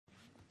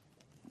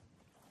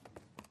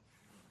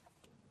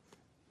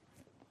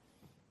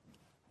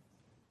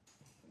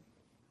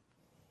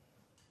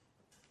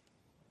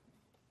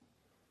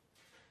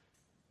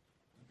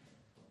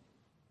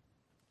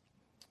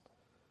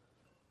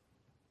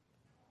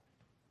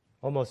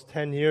Almost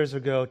 10 years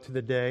ago to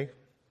the day,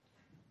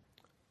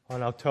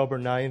 on October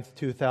 9th,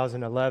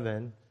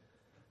 2011,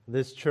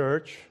 this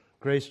church,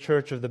 Grace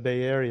Church of the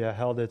Bay Area,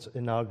 held its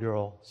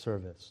inaugural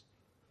service.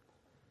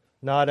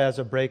 Not as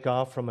a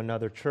break-off from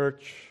another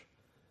church,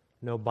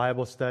 no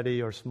Bible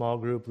study or small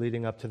group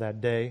leading up to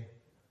that day.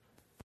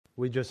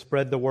 We just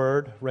spread the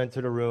word,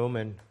 rented a room,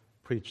 and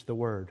preached the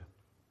word.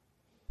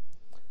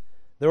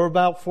 There were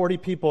about 40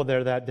 people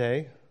there that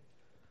day,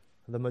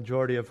 the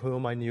majority of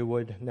whom I knew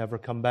would never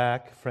come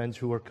back, friends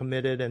who were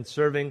committed and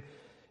serving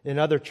in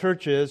other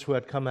churches who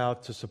had come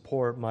out to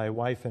support my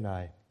wife and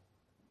I.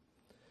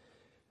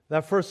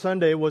 That first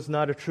Sunday was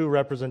not a true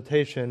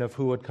representation of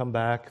who would come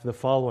back the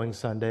following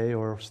Sunday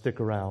or stick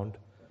around,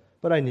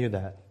 but I knew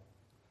that.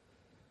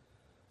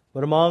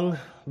 But among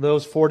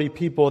those 40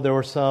 people, there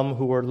were some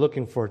who were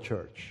looking for a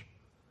church,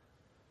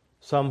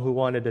 some who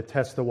wanted to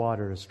test the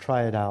waters,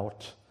 try it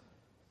out,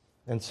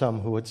 and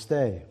some who would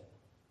stay.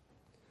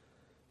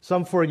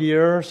 Some for a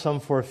year, some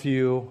for a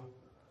few,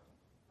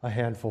 a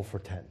handful for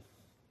 10.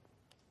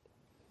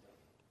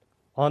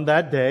 On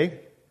that day,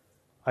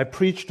 I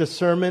preached a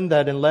sermon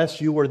that unless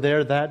you were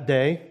there that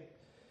day,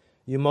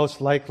 you most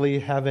likely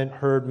haven't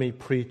heard me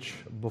preach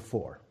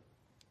before.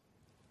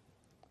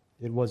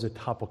 It was a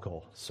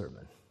topical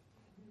sermon.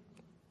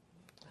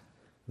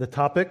 The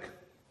topic,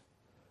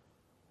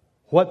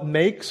 what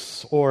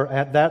makes, or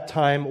at that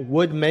time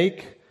would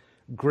make,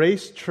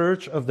 Grace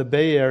Church of the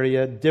Bay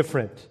Area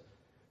different,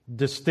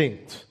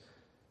 distinct.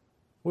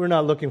 We're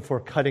not looking for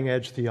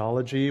cutting-edge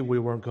theology. We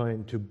weren't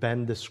going to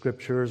bend the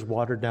scriptures,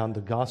 water down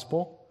the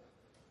gospel.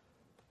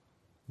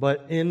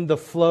 But in the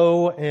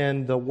flow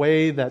and the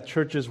way that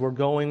churches were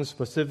going,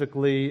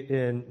 specifically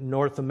in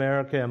North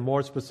America and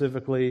more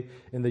specifically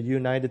in the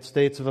United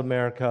States of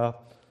America,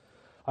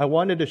 I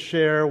wanted to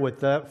share with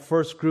that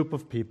first group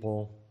of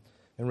people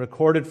and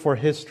recorded for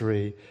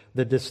history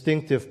the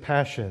distinctive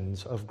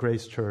passions of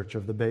Grace Church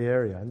of the Bay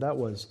Area. And that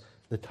was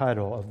the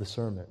title of the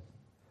sermon.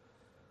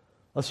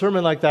 A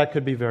sermon like that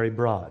could be very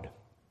broad.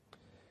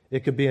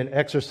 It could be an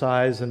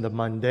exercise in the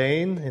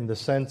mundane, in the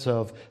sense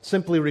of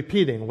simply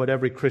repeating what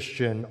every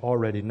Christian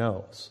already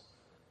knows.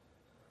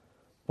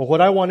 But what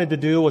I wanted to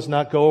do was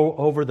not go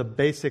over the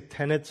basic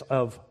tenets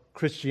of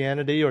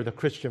Christianity or the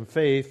Christian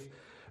faith,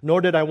 nor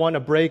did I want to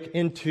break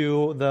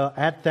into the,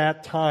 at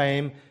that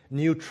time,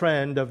 new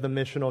trend of the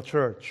missional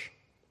church.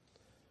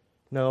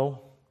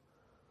 No.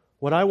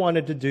 What I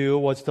wanted to do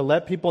was to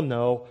let people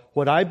know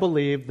what I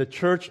believed the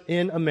church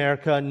in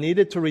America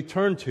needed to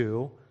return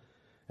to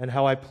and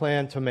how I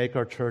plan to make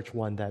our church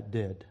one that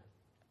did.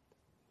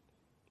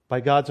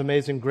 By God's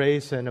amazing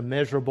grace and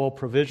immeasurable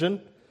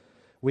provision,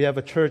 we have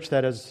a church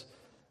that is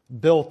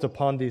built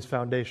upon these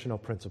foundational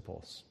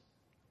principles.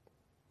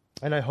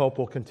 And I hope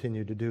will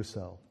continue to do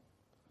so.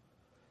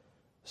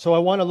 So I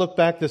want to look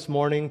back this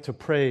morning to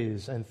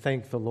praise and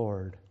thank the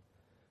Lord,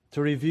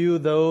 to review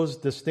those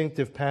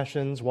distinctive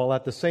passions while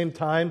at the same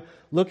time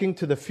looking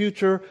to the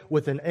future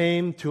with an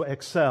aim to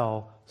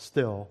excel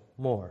still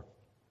more.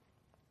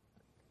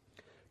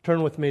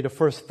 Turn with me to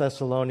 1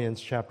 Thessalonians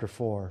chapter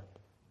 4.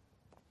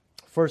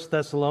 1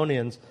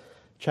 Thessalonians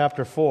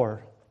chapter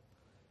 4.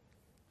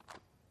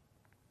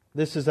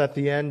 This is at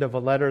the end of a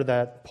letter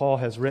that Paul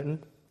has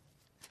written.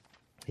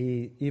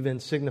 He even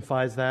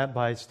signifies that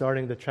by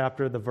starting the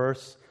chapter, the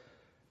verse,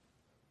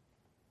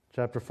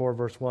 chapter 4,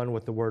 verse 1,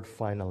 with the word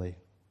finally.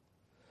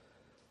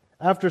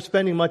 After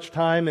spending much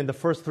time in the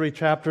first 3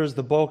 chapters,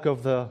 the bulk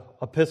of the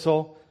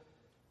epistle,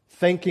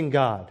 thanking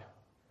God,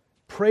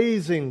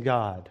 praising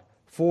God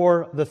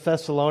for the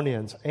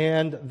Thessalonians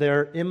and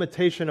their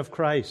imitation of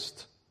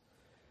Christ,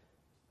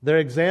 their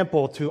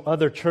example to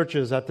other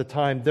churches at the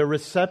time, their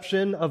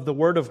reception of the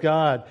Word of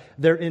God,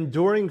 their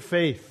enduring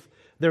faith,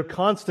 their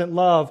constant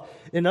love.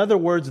 In other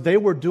words, they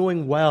were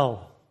doing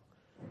well.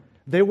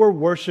 They were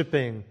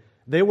worshiping.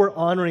 They were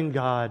honoring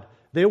God.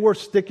 They were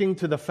sticking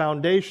to the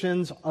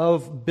foundations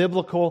of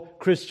biblical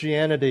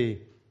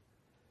Christianity.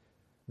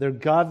 They're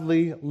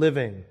godly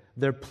living.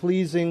 They're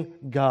pleasing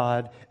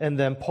God. And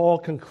then Paul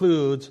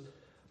concludes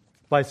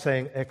by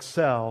saying,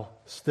 excel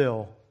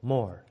still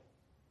more.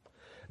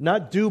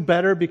 Not do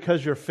better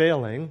because you're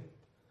failing,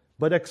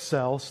 but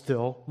excel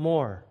still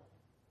more.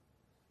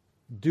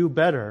 Do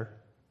better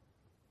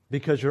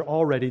because you're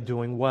already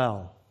doing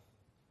well.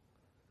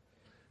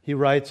 He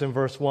writes in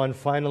verse 1,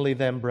 finally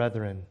then,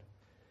 brethren,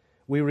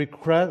 we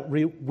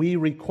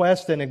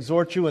request and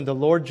exhort you in the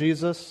Lord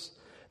Jesus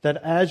that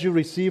as you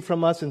receive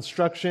from us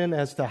instruction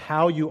as to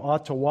how you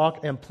ought to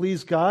walk and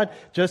please God,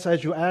 just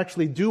as you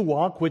actually do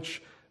walk,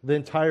 which the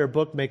entire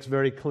book makes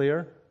very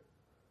clear,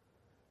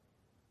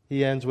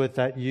 he ends with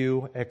that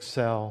you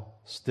excel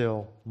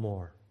still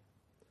more.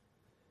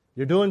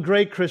 You're doing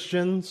great,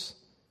 Christians.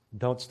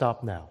 Don't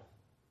stop now.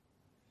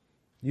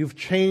 You've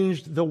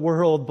changed the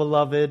world,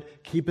 beloved.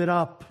 Keep it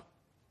up.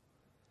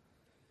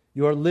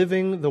 You are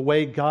living the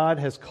way God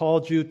has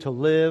called you to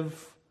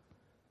live,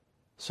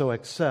 so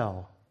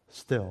excel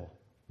still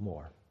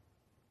more.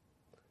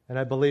 And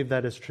I believe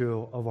that is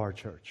true of our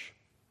church.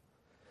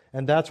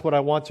 And that's what I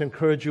want to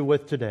encourage you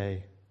with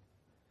today.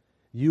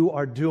 You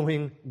are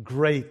doing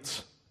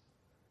great.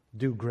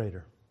 Do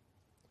greater.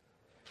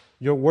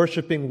 You're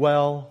worshiping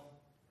well.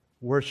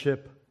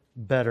 Worship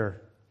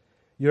better.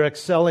 You're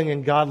excelling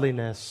in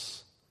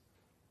godliness.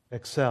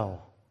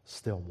 Excel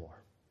still more.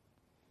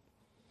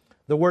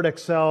 The word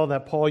excel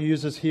that Paul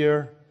uses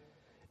here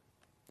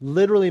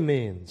literally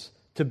means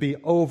to be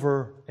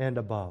over and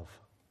above,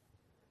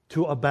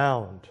 to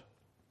abound,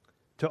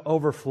 to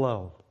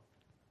overflow.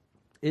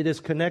 It is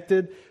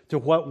connected to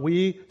what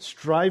we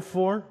strive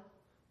for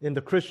in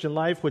the Christian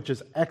life, which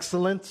is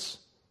excellence.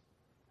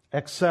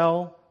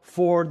 Excel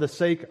for the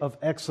sake of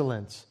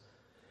excellence.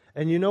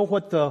 And you know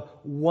what the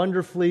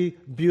wonderfully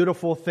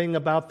beautiful thing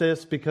about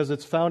this, because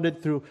it's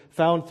found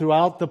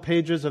throughout the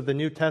pages of the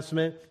New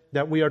Testament,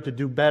 that we are to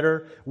do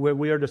better,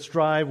 we are to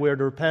strive, we are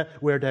to repent,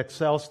 we are to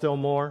excel still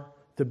more,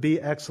 to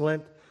be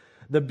excellent.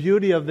 The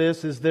beauty of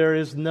this is there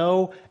is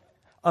no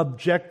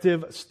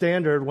objective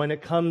standard when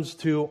it comes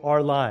to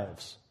our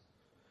lives.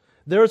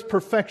 There is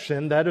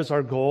perfection, that is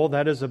our goal,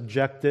 that is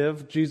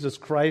objective. Jesus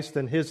Christ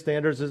and His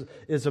standards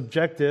is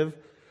objective.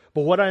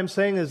 But what I'm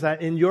saying is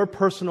that in your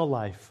personal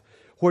life,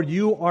 where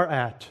you are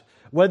at,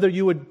 whether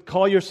you would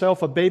call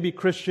yourself a baby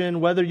Christian,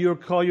 whether you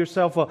would call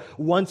yourself a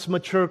once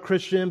mature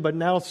Christian, but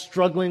now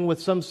struggling with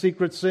some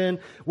secret sin,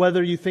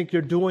 whether you think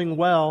you're doing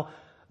well,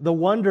 the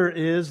wonder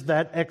is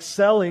that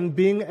excelling,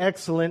 being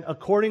excellent,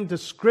 according to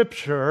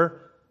Scripture,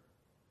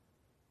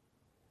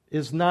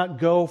 is not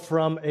go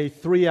from a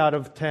 3 out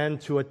of 10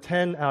 to a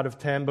 10 out of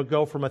 10, but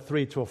go from a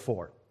 3 to a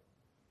 4.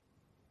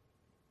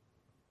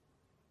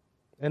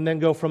 And then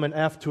go from an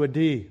F to a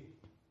D,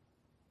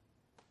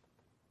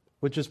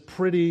 which is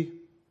pretty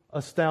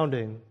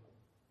astounding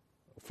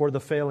for the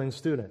failing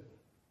student.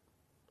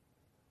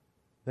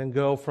 Then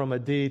go from a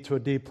D to a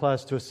D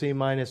plus to a C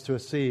minus to a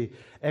C.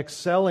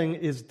 Excelling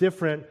is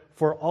different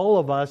for all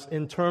of us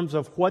in terms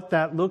of what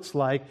that looks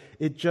like.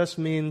 It just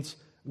means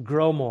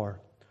grow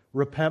more,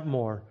 repent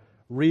more,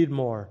 read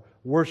more,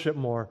 worship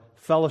more,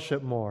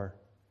 fellowship more,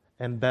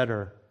 and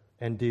better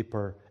and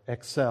deeper.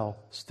 Excel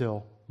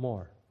still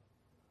more.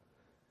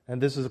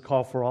 And this is a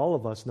call for all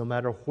of us, no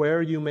matter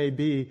where you may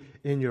be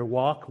in your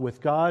walk with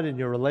God, in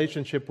your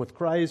relationship with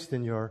Christ,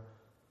 in your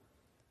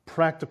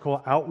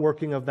practical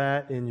outworking of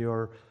that, in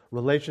your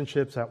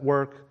relationships at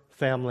work,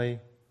 family,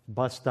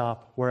 bus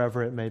stop,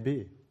 wherever it may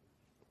be.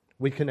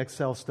 We can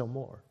excel still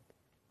more.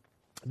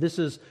 This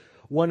is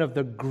one of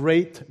the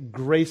great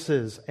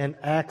graces and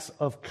acts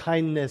of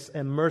kindness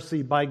and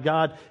mercy by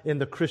God in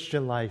the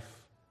Christian life.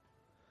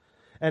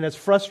 And as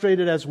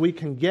frustrated as we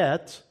can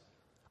get,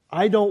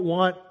 I don't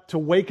want to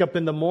wake up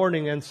in the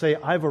morning and say,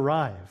 I've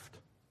arrived.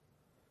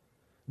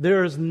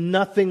 There is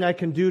nothing I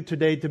can do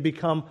today to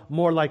become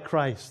more like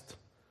Christ.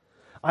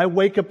 I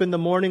wake up in the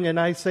morning and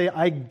I say,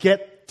 I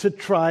get to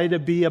try to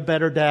be a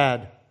better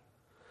dad,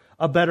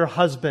 a better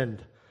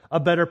husband, a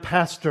better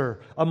pastor,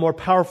 a more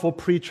powerful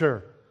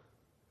preacher,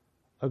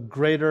 a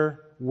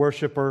greater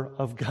worshiper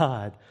of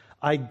God.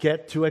 I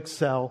get to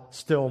excel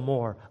still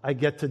more. I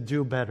get to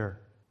do better.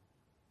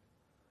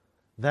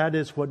 That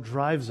is what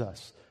drives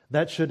us.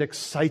 That should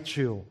excite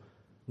you,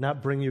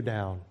 not bring you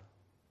down.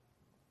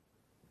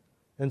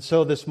 And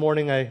so this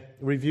morning I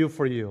review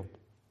for you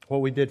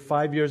what we did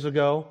 5 years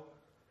ago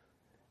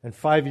and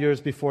 5 years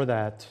before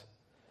that,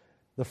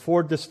 the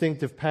 4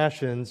 distinctive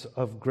passions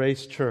of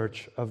Grace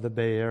Church of the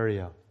Bay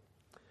Area.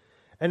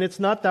 And it's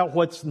not that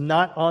what's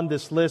not on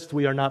this list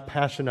we are not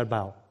passionate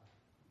about.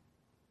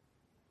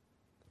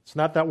 It's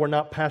not that we're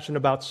not passionate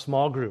about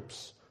small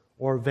groups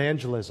or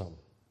evangelism.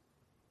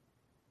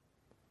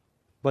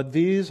 But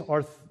these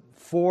are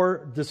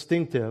 4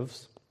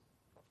 distinctives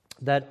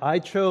that I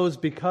chose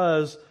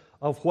because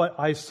of what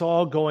I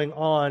saw going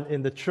on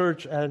in the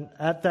church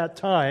at that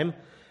time.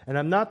 And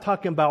I'm not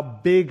talking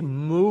about big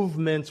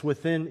movements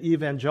within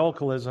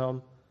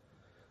evangelicalism,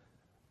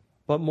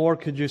 but more,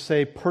 could you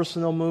say,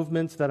 personal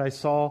movements that I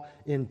saw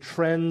in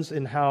trends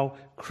in how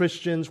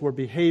Christians were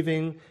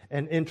behaving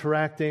and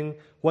interacting,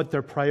 what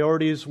their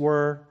priorities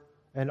were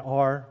and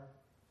are.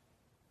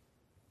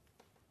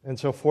 And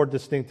so 4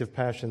 distinctive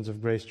passions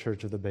of Grace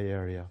Church of the Bay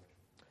Area.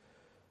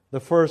 The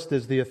first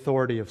is the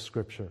authority of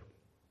Scripture.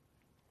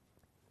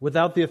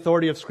 Without the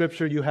authority of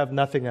Scripture, you have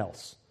nothing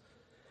else.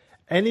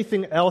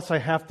 Anything else I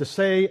have to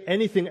say,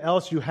 anything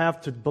else you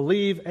have to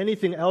believe,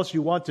 anything else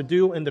you want to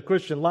do in the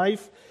Christian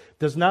life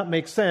does not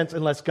make sense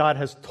unless God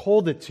has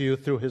told it to you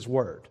through His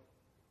Word.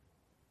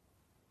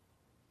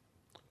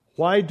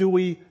 Why do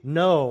we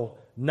know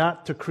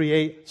not to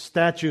create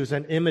statues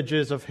and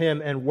images of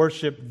Him and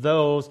worship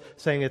those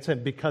saying it's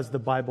Him? Because the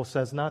Bible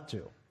says not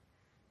to.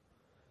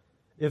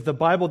 If the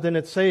Bible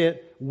didn't say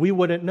it, we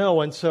wouldn't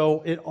know. And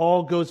so it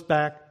all goes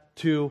back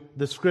to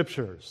the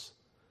Scriptures.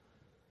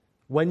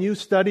 When you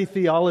study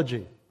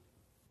theology,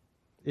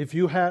 if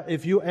you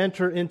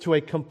enter into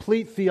a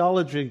complete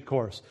theology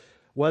course,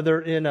 whether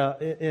in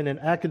an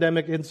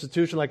academic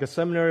institution like a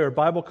seminary or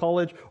Bible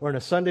college or in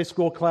a Sunday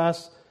school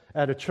class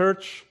at a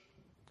church,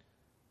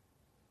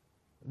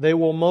 they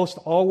will most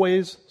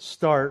always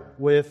start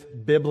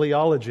with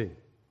bibliology.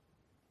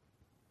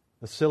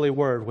 a silly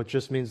word which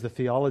just means the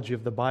theology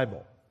of the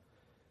Bible.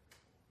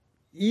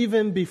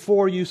 Even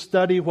before you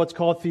study what's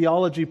called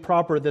theology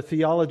proper, the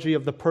theology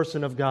of the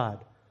person of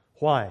God.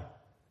 Why?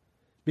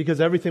 Because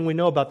everything we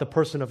know about the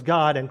person of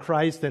God and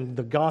Christ and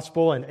the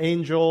gospel and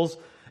angels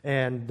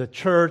and the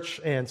church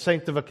and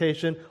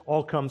sanctification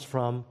all comes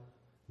from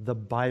the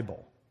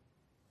Bible.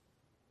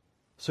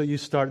 So you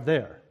start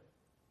there.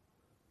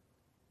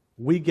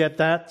 We get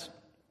that.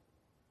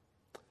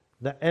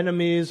 The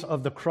enemies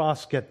of the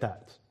cross get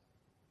that.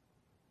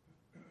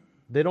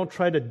 They don't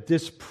try to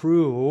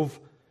disprove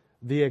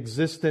the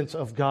existence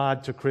of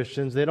God to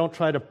Christians. They don't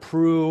try to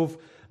prove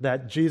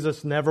that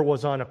Jesus never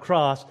was on a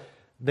cross.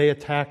 They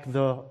attack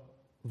the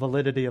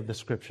validity of the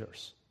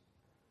Scriptures.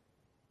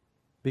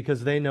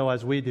 Because they know,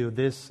 as we do,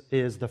 this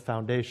is the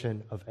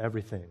foundation of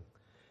everything.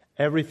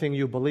 Everything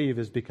you believe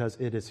is because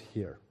it is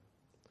here.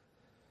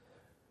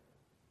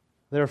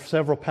 There are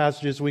several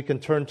passages we can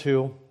turn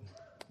to.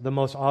 The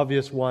most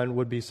obvious one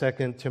would be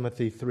 2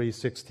 Timothy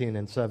 3:16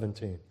 and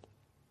 17.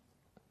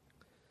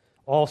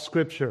 All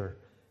Scripture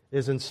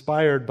is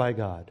inspired by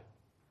God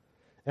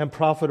and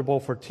profitable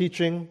for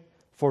teaching,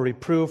 for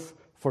reproof,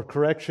 for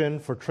correction,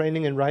 for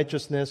training in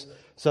righteousness,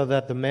 so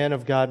that the man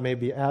of God may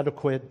be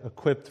adequate,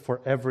 equipped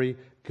for every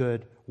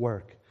good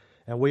work.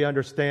 And we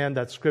understand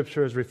that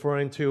Scripture is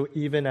referring to,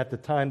 even at the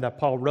time that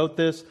Paul wrote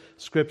this,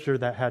 Scripture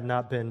that had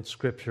not been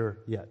Scripture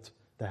yet,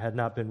 that had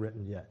not been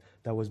written yet,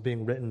 that was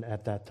being written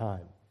at that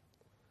time.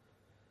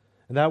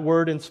 And that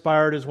word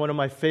inspired is one of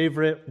my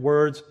favorite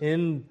words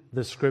in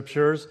the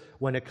Scriptures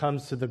when it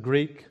comes to the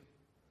Greek.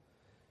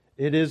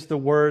 It is the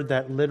word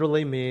that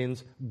literally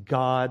means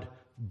God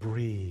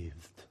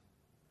breathed.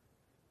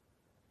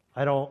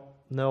 I don't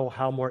know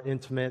how more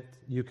intimate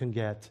you can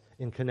get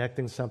in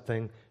connecting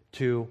something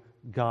to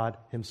God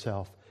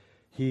Himself.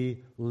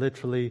 He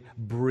literally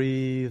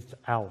breathed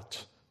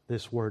out,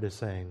 this word is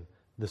saying,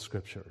 the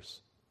Scriptures.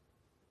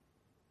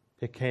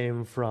 It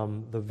came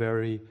from the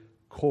very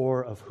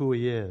core of who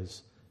He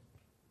is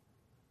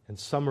and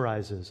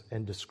summarizes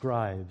and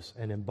describes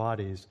and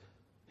embodies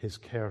His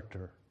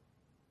character.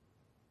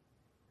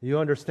 You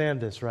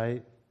understand this,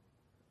 right?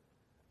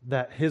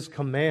 That His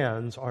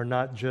commands are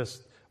not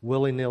just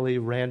willy-nilly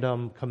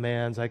random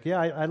commands like, yeah,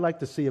 I'd like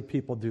to see if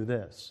people do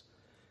this.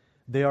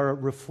 They are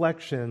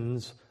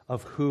reflections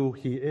of who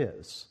He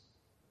is.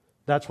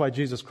 That's why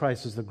Jesus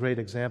Christ is the great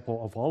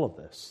example of all of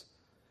this.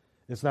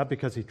 It's not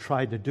because He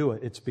tried to do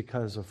it, it's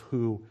because of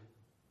who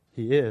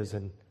He is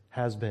and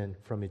has been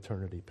from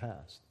eternity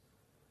past.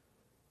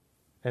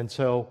 And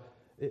so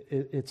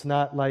it's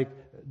not like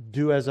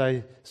do as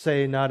I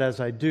say, not as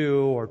I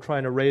do, or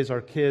trying to raise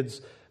our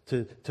kids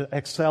to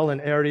excel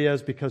in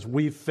areas because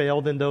we've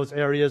failed in those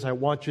areas. I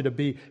want you to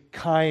be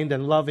kind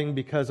and loving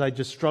because I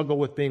just struggle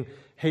with being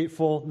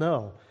hateful.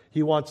 No,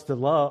 He wants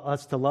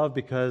us to love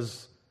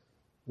because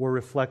we're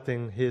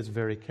reflecting His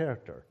very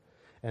character.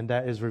 And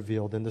that is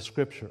revealed in the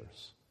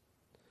Scriptures.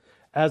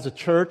 As a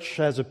church,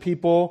 as a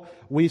people,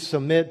 we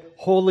submit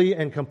wholly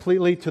and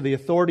completely to the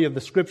authority of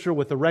the Scripture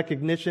with the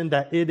recognition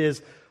that it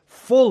is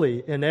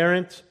fully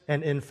inerrant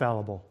and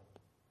infallible.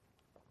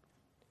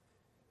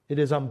 It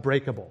is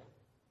unbreakable.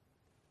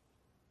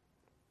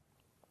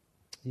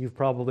 You've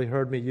probably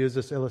heard me use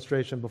this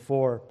illustration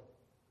before.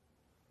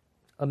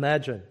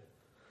 Imagine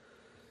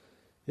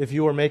if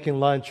you were making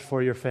lunch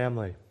for your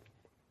family.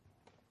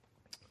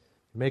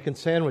 You're making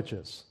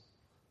sandwiches.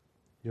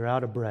 You're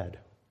out of bread.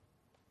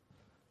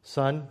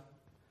 Son,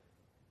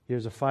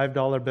 here's a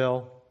 $5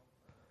 bill.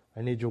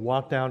 I need you to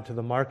walk down to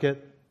the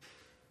market.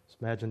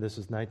 Just imagine this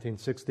is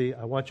 1960.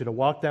 I want you to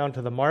walk down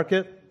to the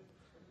market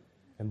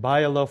and buy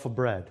a loaf of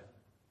bread.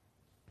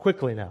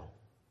 Quickly now.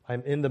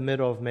 I'm in the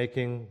middle of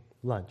making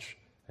lunch.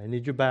 I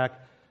need you back.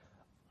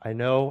 I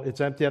know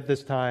it's empty at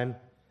this time.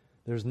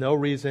 There's no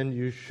reason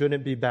you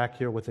shouldn't be back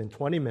here within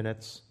 20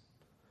 minutes.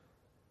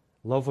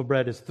 Loaf of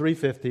bread is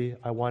 $3.50.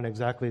 I want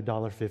exactly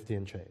 $1.50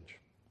 and change.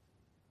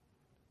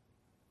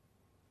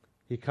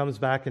 He comes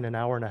back in an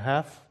hour and a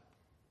half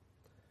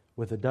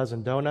with a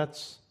dozen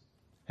donuts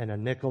and a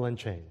nickel and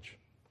change.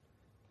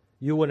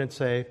 You wouldn't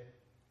say,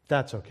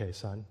 that's okay,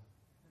 son.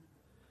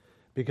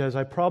 Because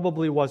I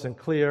probably wasn't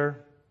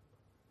clear,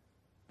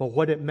 but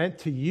what it meant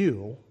to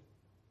you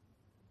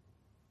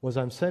was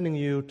I'm sending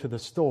you to the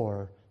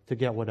store to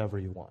get whatever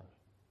you want.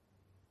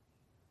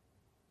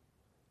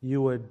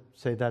 You would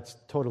say that's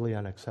totally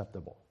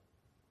unacceptable.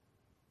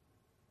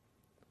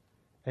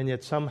 And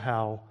yet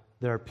somehow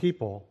there are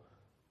people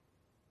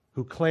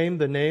who claim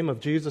the name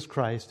of Jesus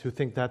Christ who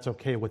think that's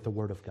okay with the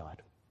Word of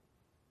God.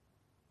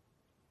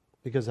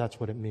 Because that's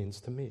what it means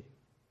to me.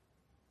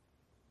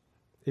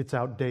 It's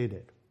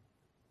outdated.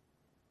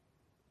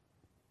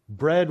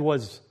 Bread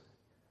was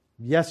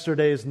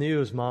yesterday's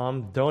news,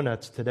 Mom.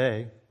 Donuts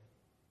today.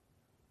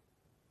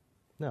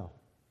 No.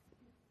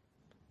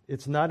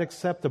 It's not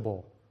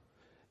acceptable.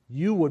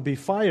 You would be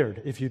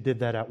fired if you did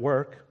that at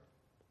work.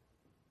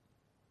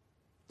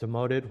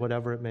 Demoted,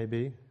 whatever it may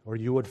be. Or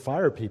you would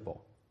fire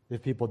people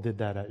if people did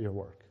that at your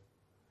work.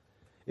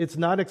 It's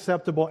not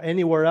acceptable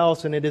anywhere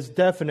else, and it is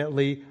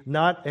definitely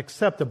not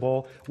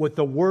acceptable with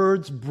the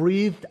words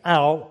breathed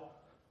out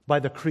by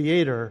the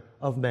Creator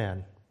of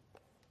man.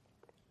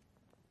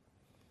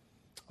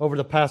 Over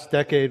the past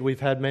decade, we've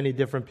had many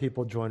different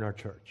people join our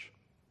church.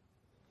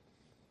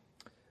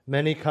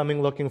 Many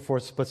coming looking for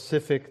a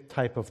specific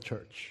type of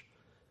church,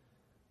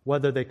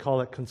 whether they call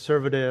it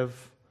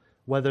conservative,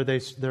 whether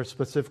they're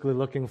specifically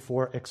looking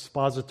for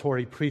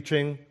expository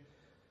preaching.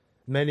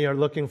 Many are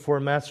looking for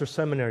a master's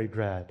seminary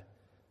grad.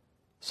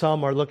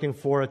 Some are looking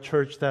for a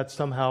church that's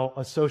somehow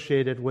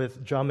associated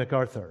with John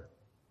MacArthur.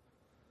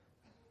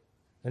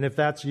 And if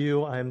that's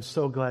you, I am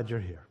so glad you're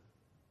here.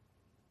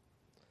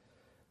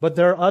 But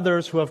there are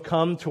others who have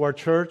come to our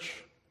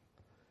church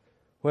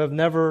who have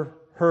never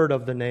heard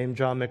of the name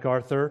John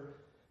MacArthur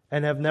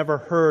and have never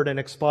heard an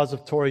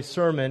expository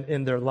sermon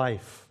in their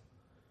life.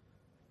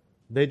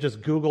 They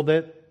just Googled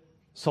it,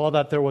 saw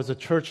that there was a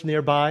church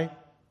nearby,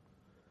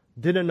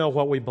 didn't know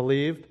what we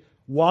believed,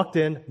 walked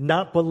in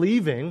not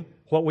believing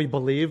what we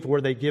believed. Were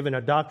they given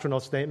a doctrinal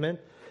statement?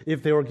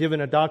 If they were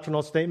given a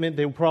doctrinal statement,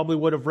 they probably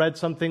would have read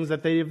some things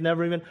that they've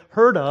never even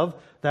heard of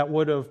that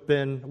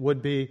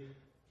would be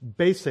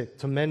basic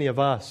to many of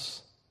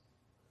us.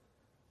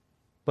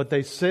 But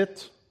they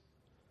sit,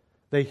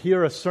 they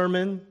hear a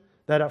sermon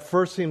that at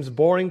first seems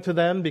boring to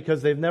them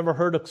because they've never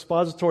heard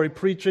expository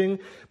preaching,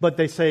 but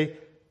they say,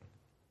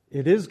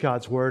 it is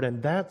God's Word,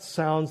 and that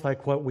sounds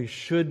like what we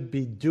should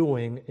be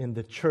doing in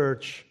the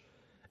church.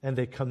 And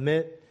they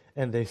commit,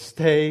 and they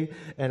stay,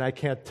 and I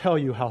can't tell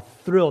you how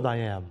thrilled I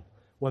am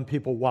when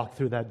people walk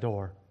through that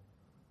door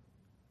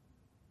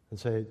and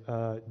say,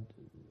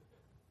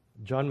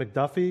 John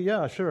McDuffie?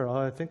 Yeah, sure,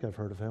 I think I've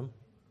heard of him.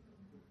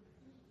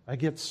 I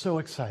get so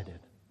excited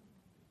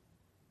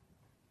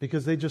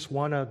because they just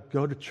want to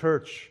go to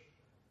church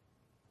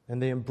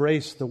and they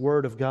embrace the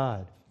Word of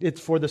God. It's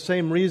for the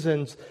same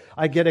reasons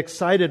I get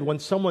excited when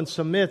someone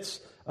submits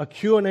a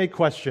Q&A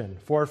question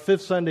for our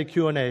Fifth Sunday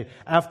Q&A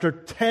after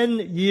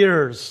 10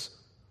 years.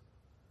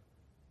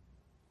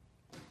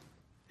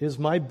 Is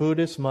my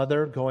Buddhist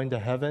mother going to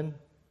heaven?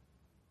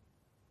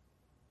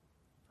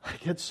 I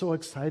get so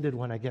excited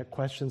when I get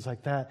questions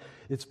like that.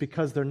 It's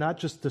because they're not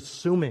just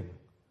assuming.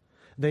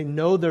 They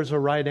know there's a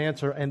right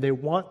answer, and they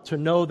want to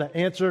know the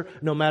answer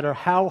no matter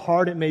how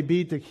hard it may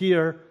be to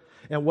hear.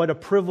 And what a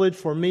privilege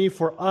for me,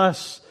 for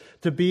us,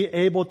 to be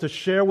able to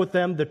share with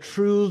them the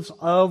truths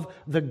of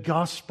the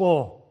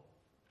gospel.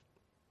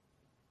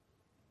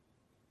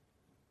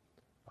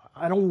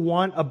 I don't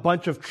want a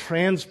bunch of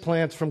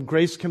transplants from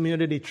Grace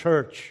Community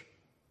Church.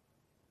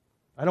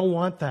 I don't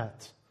want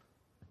that.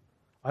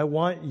 I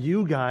want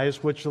you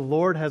guys, which the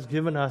Lord has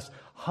given us,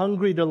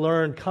 hungry to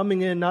learn,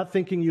 coming in not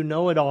thinking you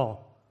know it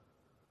all.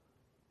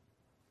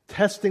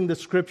 Testing the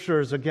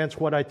Scriptures against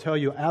what I tell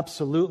you,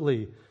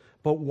 absolutely,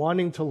 but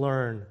wanting to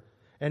learn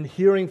and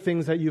hearing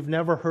things that you've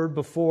never heard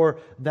before.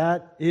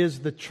 That is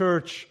the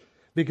church,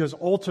 because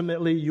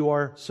ultimately you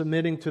are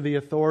submitting to the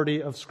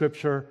authority of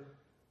Scripture.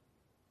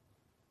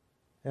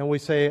 And we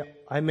say,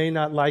 I may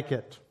not like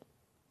it.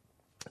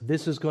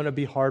 This is going to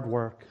be hard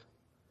work.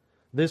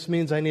 This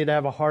means I need to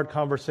have a hard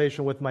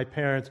conversation with my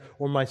parents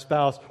or my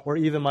spouse or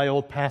even my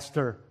old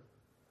pastor.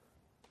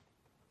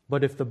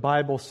 But if the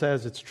Bible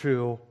says it's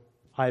true,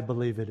 I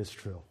believe it is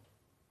true.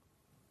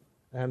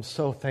 And I'm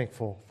so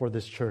thankful for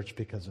this church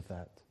because of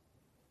that.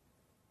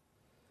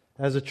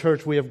 As a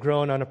church, we have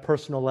grown on a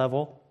personal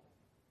level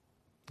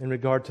in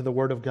regard to the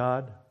Word of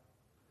God.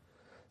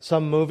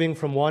 Some moving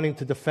from wanting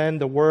to defend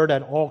the Word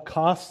at all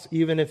costs,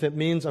 even if it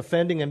means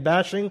offending and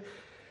bashing,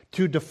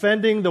 to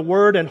defending the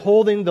Word and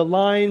holding the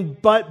line,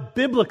 but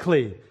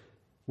biblically,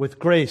 with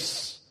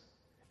grace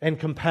and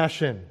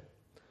compassion.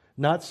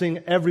 Not seeing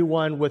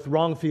everyone with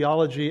wrong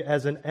theology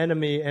as an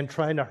enemy and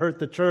trying to hurt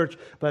the church,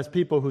 but as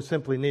people who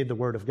simply need the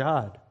Word of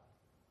God.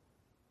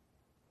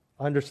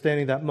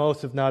 Understanding that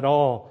most, if not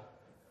all,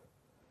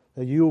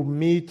 that you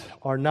meet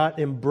are not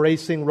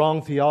embracing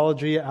wrong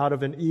theology out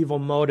of an evil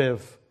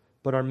motive,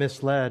 but are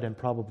misled and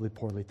probably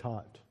poorly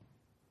taught.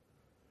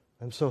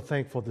 I'm so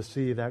thankful to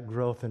see that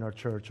growth in our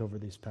church over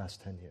these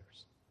past 10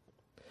 years.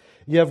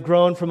 You have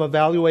grown from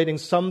evaluating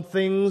some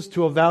things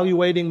to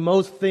evaluating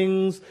most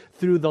things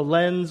through the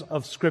lens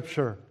of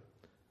Scripture.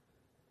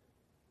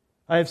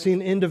 I have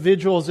seen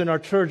individuals in our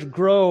church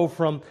grow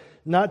from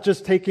not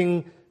just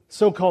taking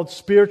so-called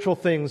spiritual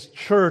things,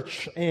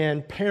 church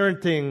and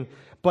parenting,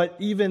 but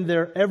even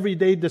their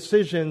everyday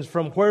decisions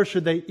from where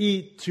should they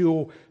eat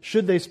to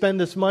should they spend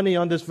this money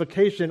on this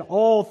vacation,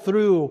 all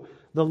through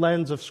the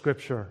lens of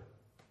Scripture.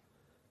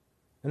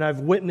 And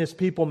I've witnessed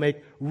people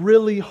make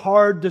really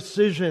hard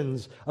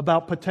decisions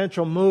about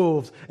potential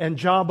moves and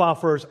job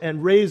offers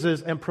and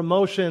raises and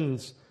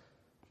promotions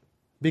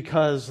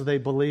because they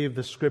believe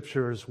the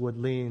Scriptures would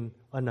lean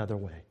another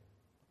way.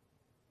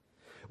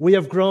 We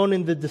have grown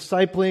in the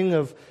discipline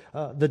of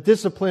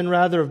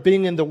of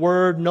being in the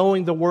Word,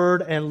 knowing the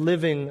Word, and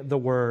living the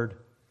Word.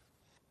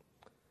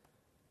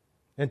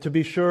 And to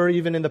be sure,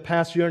 even in the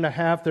past year and a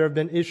half, there have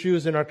been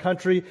issues in our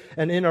country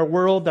and in our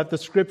world that the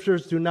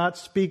Scriptures do not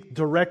speak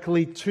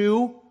directly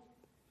to.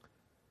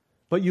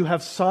 but you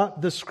have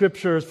sought the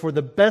Scriptures for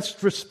the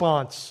best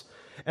response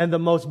and the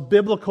most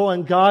biblical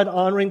and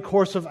God-honoring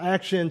course of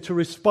action to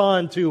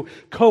respond to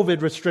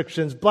COVID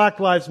restrictions, Black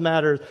Lives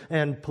Matter,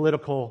 and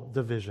political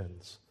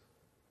divisions.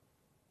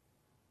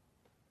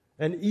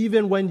 And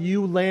even when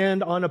you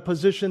land on a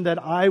position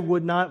that I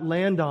would not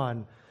land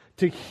on,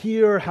 to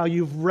hear how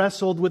you've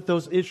wrestled with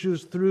those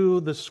issues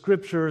through the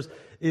Scriptures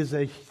is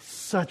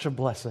such a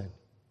blessing.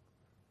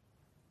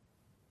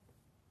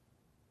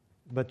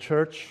 But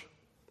church,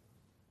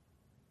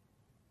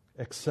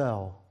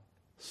 excel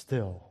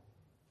still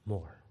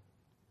more.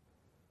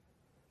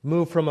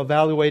 Move from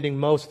evaluating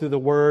most through the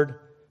Word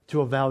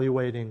to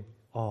evaluating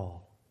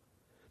all.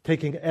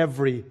 Taking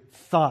every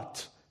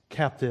thought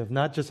captive,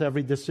 not just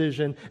every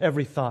decision,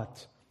 every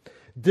thought.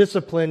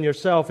 Discipline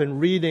yourself in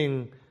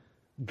reading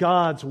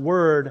God's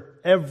Word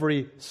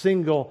every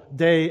single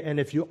day, and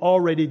if you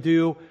already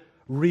do,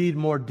 read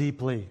more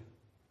deeply,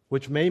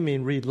 which may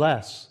mean read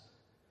less,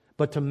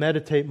 but to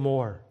meditate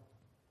more.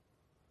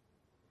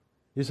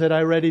 You said, I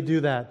already do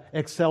that.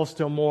 Excel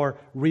still more.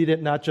 Read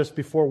it not just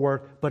before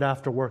work, but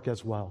after work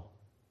as well.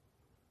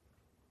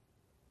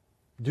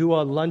 Do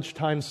a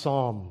lunchtime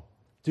psalm.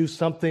 Do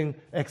something,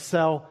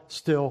 excel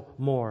still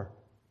more.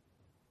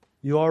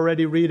 You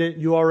already read it,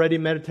 you already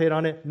meditate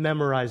on it,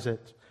 memorize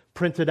it.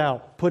 Print it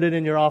out. Put it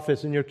in your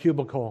office, in your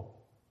cubicle.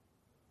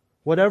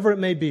 Whatever it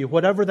may be,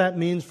 whatever that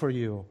means for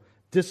you,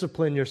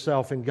 discipline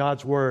yourself in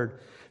God's Word.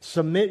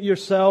 Submit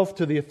yourself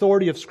to the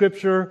authority of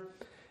Scripture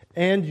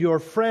and your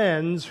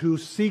friends who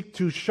seek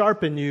to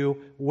sharpen you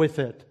with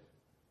it.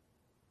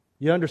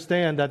 You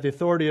understand that the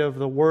authority of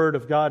the Word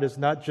of God is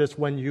not just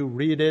when you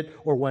read it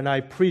or when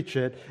I preach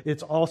it.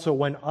 It's also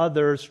when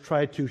others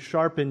try to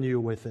sharpen you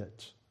with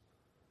it.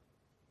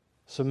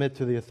 Submit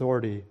to the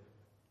authority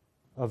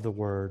of the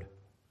Word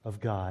of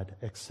God.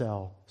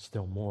 Excel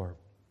still more.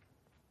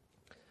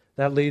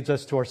 That leads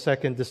us to our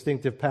second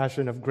distinctive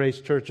passion of Grace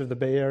Church of the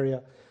Bay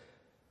Area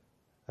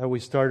that we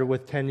started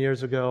with 10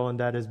 years ago, and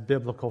that is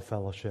biblical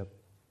fellowship.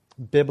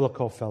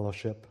 Biblical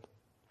fellowship.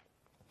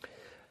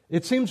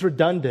 It seems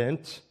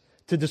redundant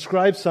to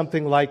describe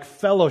something like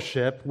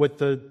fellowship with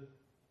the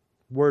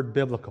word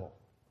biblical.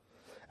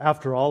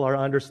 After all, our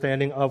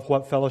understanding of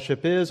what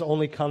fellowship is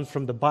only comes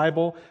from the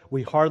Bible.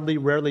 We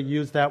rarely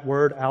use that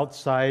word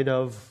outside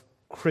of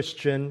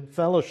Christian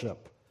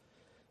fellowship.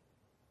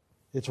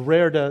 It's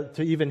rare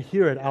to even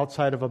hear it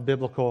outside of a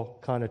biblical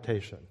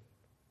connotation.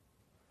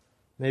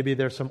 Maybe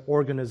there's some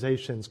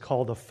organizations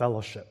called a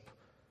fellowship.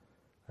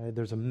 Right?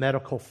 There's a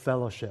medical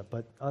fellowship.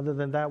 But other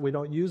than that, we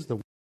don't use the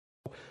word.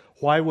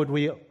 Why would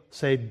we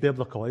say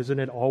biblical? Isn't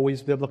it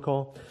always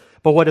biblical?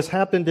 But what has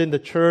happened in the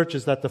church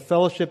is that the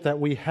fellowship that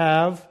we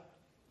have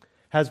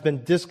has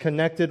been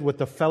disconnected with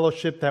the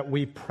fellowship that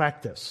we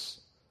practice.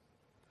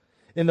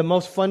 In the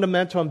most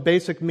fundamental and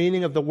basic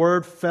meaning of the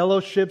word,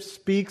 fellowship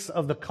speaks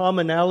of the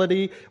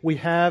commonality we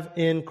have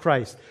in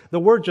Christ. The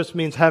word just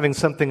means having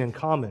something in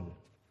common.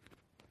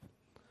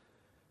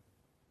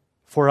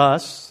 For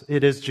us,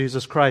 it is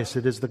Jesus Christ.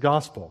 It is the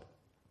gospel.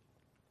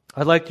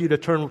 I'd like you to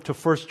turn to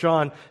 1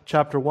 John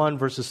chapter 1,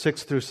 verses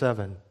 6 through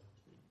 7.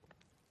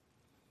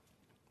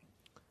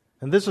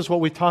 And this is what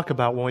we talk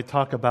about when we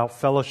talk about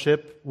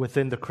fellowship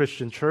within the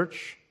Christian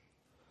church.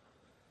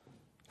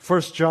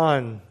 1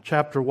 John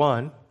chapter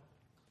 1,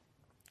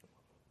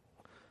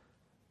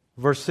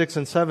 verse 6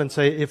 and 7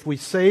 say, if we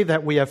say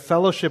that we have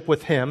fellowship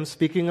with Him,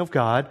 speaking of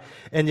God,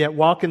 and yet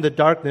walk in the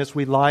darkness,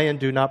 we lie and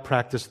do not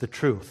practice the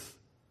truth.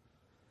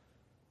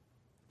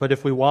 But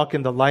if we walk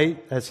in the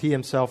light as He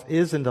Himself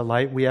is in the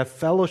light, we have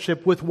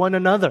fellowship with one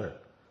another.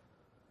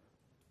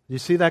 You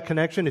see that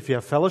connection? If you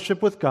have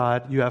fellowship with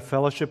God, you have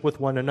fellowship with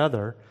one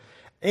another.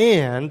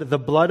 And the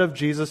blood of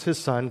Jesus, His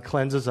Son,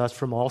 cleanses us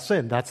from all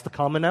sin. That's the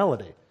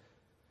commonality.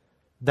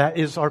 That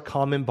is our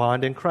common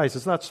bond in Christ.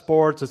 It's not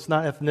sports, it's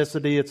not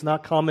ethnicity, it's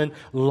not common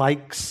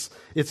likes,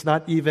 it's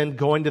not even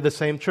going to the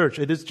same church.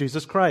 It is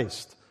Jesus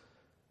Christ.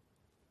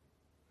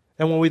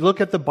 And when we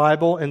look at the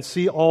Bible and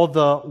see all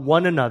the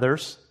one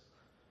another's,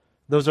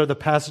 those are the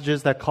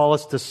passages that call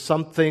us to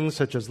something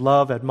such as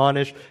love,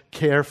 admonish,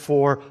 care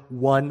for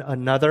one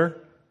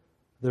another.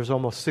 There's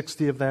almost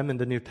 60 of them in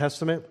the New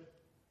Testament.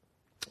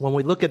 When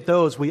we look at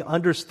those, we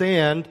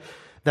understand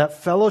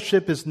that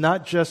fellowship is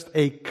not just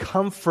a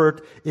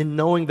comfort in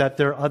knowing that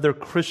there are other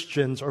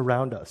Christians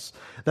around us,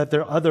 that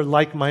there are other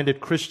like-minded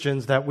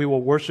Christians that we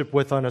will worship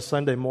with on a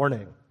Sunday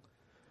morning.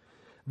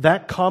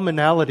 That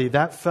commonality,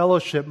 that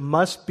fellowship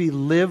must be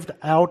lived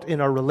out in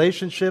our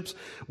relationships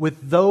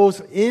with those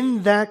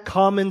in that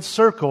common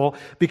circle,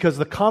 because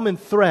the common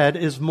thread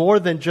is more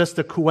than just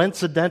a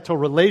coincidental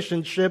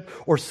relationship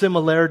or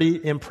similarity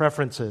in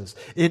preferences.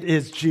 It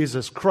is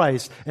Jesus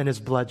Christ and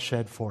His blood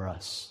shed for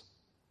us.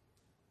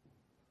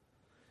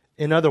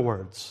 In other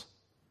words,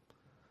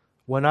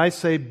 when I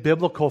say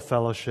biblical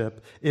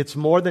fellowship, it's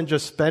more than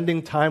just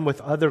spending time with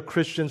other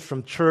Christians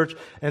from church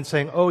and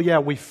saying, oh yeah,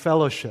 we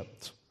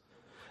fellowshipped.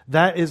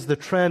 That is the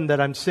trend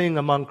that I'm seeing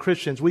among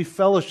Christians. We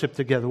fellowship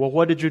together. Well,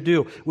 what did you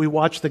do? We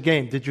watched the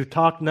game. Did you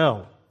talk?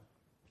 No.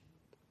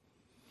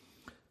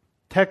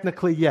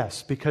 Technically,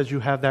 yes, because you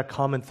have that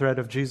common thread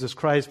of Jesus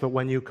Christ, but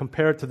when you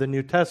compare it to the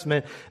New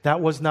Testament,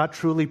 that was not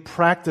truly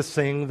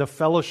practicing the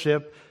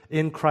fellowship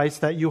in Christ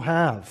that you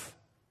have.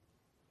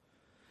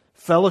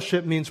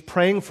 Fellowship means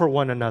praying for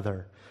one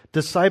another,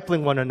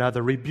 discipling one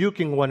another,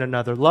 rebuking one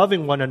another,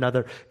 loving one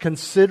another,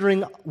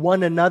 considering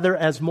one another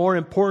as more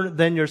important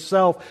than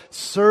yourself,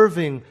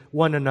 serving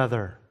one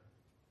another.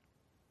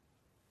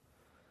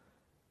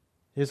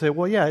 You say,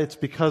 well, yeah, it's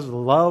because of the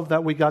love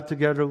that we got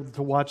together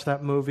to watch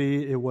that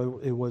movie.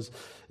 We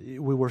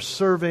were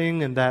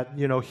serving, and that,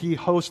 he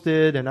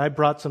hosted and I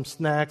brought some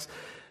snacks.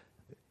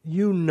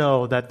 You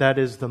know that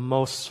is the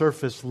most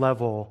surface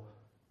level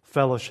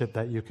fellowship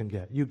that you can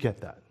get. You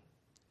get that.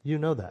 You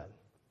know that.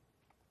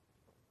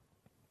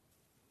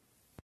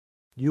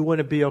 You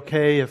wouldn't be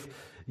okay if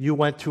you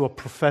went to a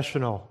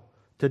professional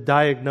to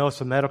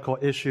diagnose a medical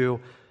issue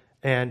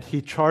and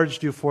he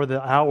charged you for the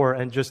hour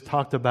and just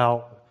talked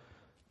about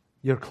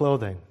your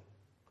clothing.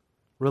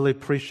 Really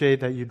appreciate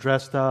that you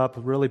dressed up,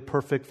 really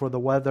perfect for the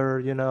weather,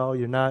 you're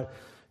not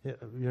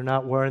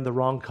wearing the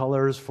wrong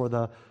colors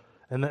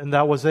and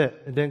that was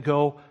it. It didn't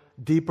go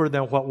deeper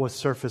than what was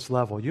surface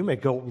level. You may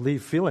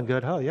leave feeling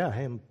good. Oh yeah,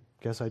 hey, I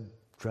guess I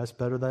dressed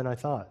better than I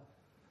thought.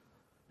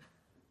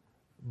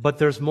 But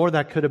there's more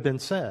that could have been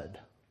said,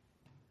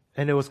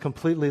 and it was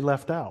completely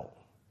left out.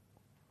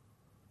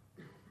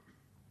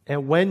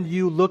 And when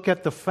you look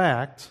at the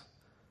fact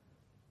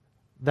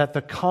that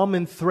the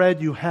common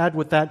thread you had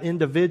with that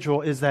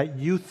individual is that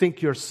you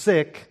think you're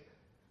sick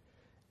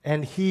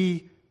and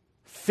he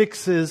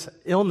fixes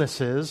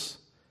illnesses,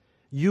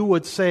 you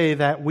would say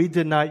that we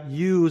did not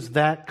use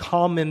that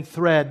common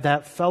thread,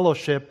 that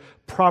fellowship,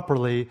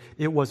 properly.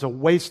 It was a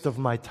waste of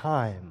my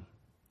time.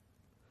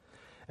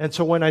 And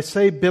so when I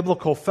say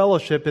biblical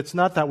fellowship, it's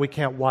not that we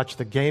can't watch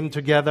the game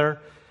together.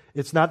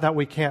 It's not that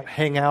we can't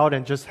hang out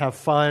and just have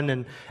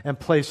fun and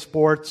play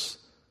sports.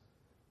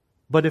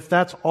 But if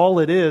that's all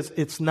it is,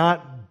 it's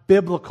not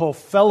biblical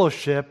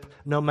fellowship,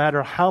 no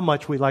matter how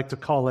much we like to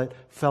call it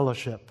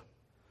fellowship.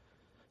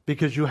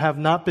 Because you have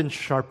not been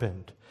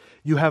sharpened.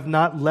 You have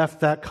not left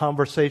that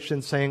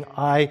conversation saying,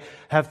 I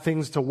have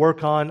things to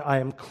work on. I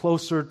am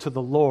closer to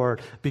the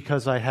Lord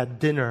because I had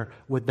dinner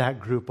with that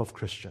group of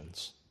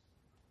Christians.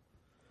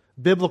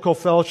 Biblical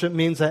fellowship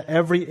means that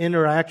every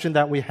interaction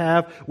that we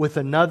have with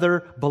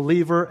another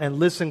believer, and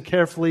listen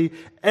carefully,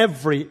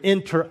 every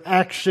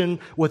interaction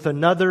with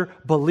another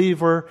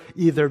believer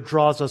either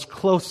draws us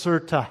closer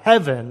to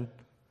heaven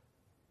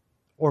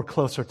or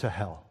closer to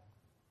hell.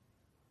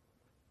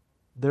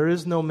 There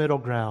is no middle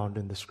ground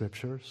in the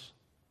Scriptures.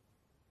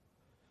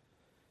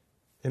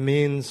 It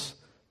means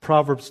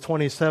Proverbs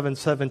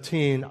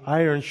 27:17,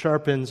 iron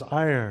sharpens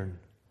iron,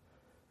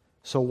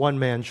 so one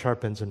man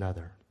sharpens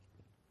another.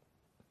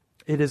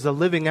 It is a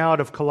living out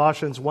of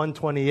Colossians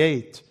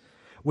 1:28.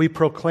 We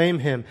proclaim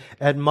him,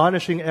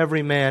 admonishing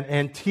every man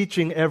and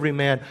teaching every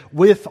man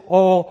with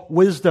all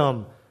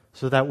wisdom,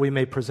 so that we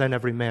may present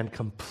every man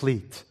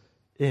complete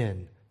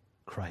in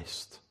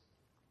Christ.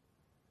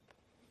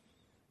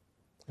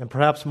 And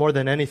perhaps more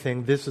than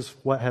anything, this is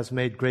what has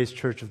made Grace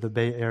Church of the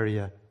Bay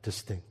Area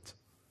distinct.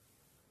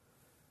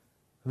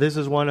 This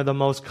is one of the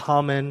most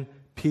common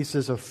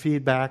pieces of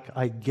feedback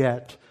I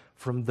get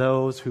from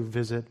those who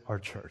visit our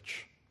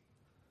church.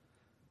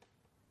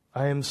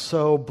 I am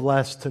so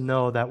blessed to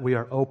know that we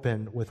are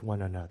open with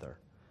one another.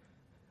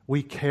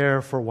 We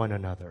care for one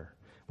another.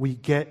 We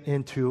get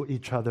into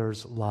each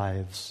other's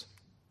lives.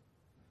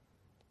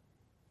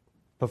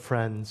 But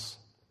friends,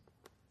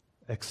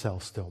 excel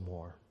still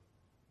more.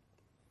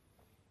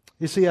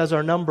 You see, as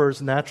our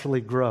numbers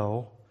naturally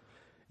grow,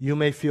 you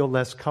may feel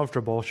less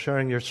comfortable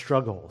sharing your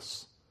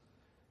struggles,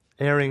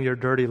 airing your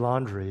dirty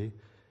laundry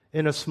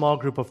in a small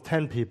group of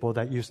 10 people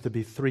that used to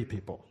be 3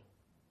 people.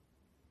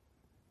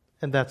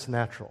 And that's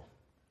natural.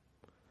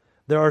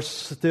 There are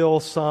still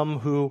some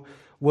who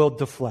will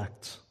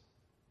deflect.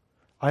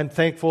 I'm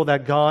thankful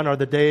that gone are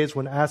the days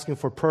when asking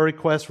for prayer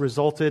requests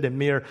resulted in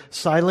mere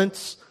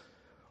silence,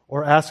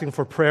 or asking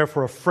for prayer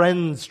for a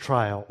friend's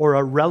trial or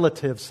a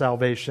relative's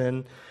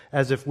salvation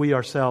as if we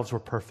ourselves were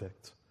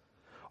perfect.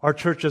 Our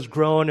church has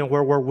grown and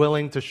where we're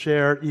willing to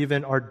share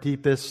even our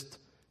deepest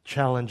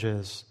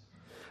challenges.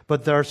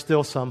 But there are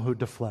still some who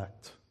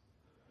deflect.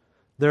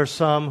 There are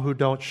some who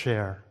don't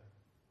share.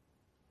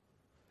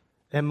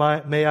 And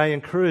may I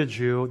encourage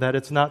you that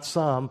it's not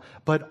some,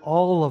 but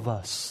all of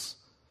us,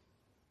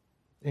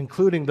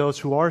 including those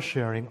who are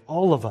sharing,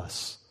 all of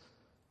us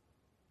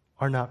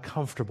are not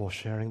comfortable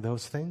sharing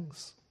those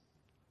things.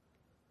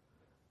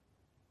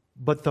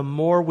 But the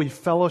more we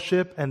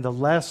fellowship and the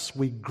less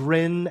we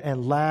grin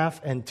and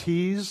laugh and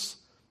tease,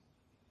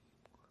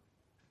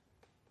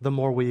 the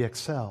more we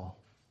excel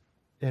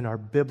in our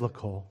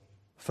biblical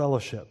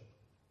fellowship.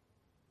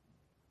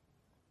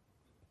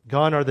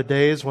 Gone are the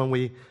days when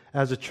we,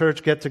 as a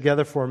church, get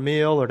together for a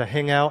meal or to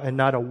hang out and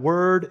not a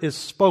word is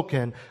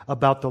spoken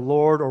about the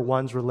Lord or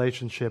one's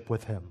relationship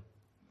with Him.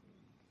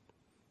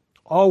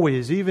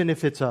 Always, even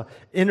if it's an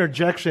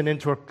interjection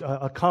into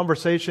a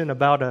conversation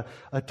about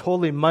a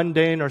totally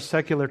mundane or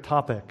secular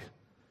topic,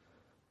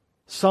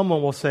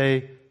 someone will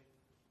say,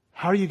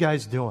 "How are you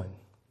guys doing?"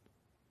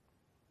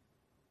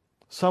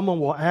 Someone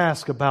will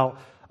ask about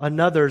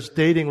another's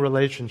dating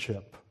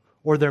relationship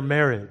or their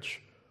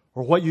marriage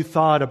or what you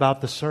thought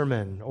about the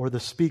sermon or the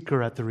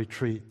speaker at the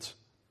retreat.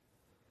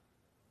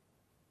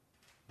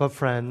 But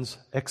friends,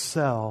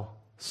 excel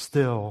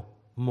still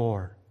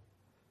more.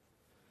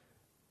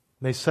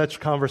 May such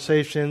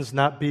conversations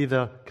not be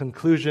the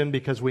conclusion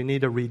because we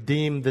need to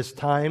redeem this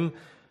time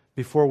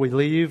before we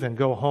leave and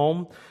go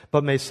home,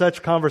 but may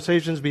such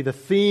conversations be the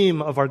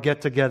theme of our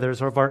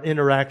get-togethers or of our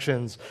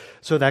interactions,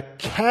 so that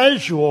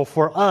casual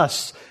for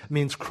us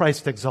means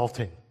Christ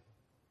exalting.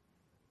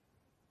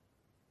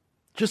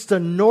 Just a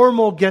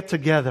normal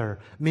get-together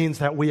means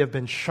that we have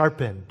been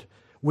sharpened,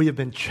 we have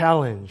been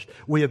challenged,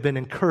 we have been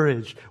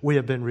encouraged, we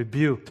have been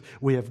rebuked,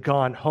 we have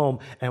gone home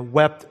and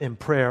wept in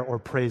prayer or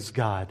praised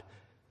God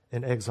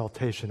in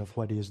exaltation of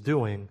what He is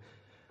doing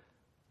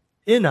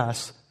in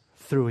us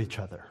through each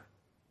other.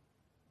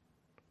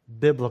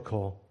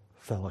 Biblical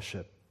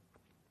fellowship.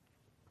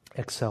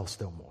 Excel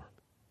still more.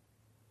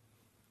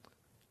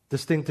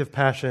 Distinctive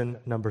passion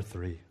number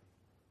 3,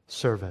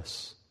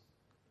 service.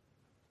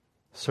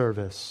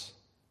 Service.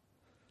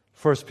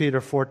 1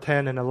 Peter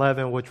 4:10 and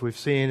 11, which we've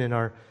seen in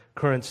our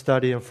current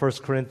study in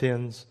 1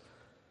 Corinthians,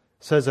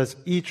 says, as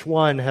each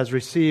one has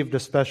received a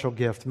special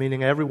gift,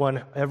 meaning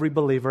every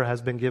believer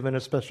has been given a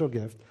special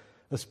gift,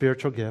 a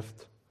spiritual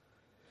gift,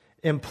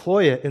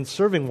 employ it in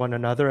serving one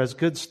another as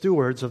good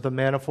stewards of the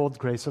manifold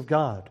grace of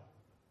God.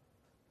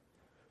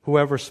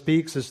 Whoever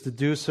speaks is to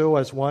do so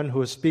as one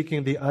who is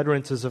speaking the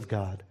utterances of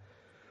God.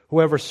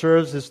 Whoever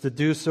serves is to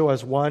do so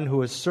as one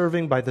who is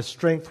serving by the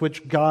strength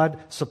which God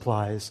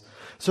supplies,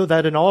 so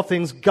that in all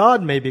things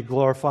God may be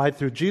glorified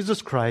through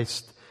Jesus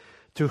Christ,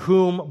 to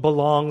whom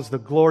belongs the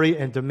glory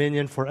and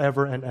dominion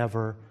forever and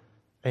ever.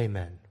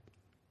 Amen.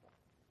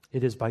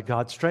 It is by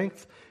God's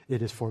strength,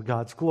 it is for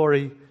God's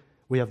glory,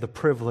 we have the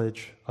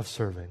privilege of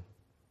serving.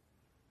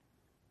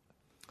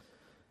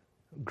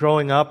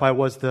 Growing up, I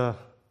was the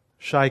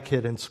shy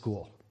kid in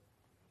school.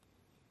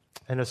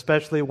 And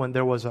especially when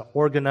there was an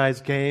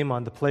organized game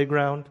on the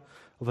playground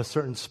of a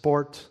certain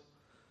sport,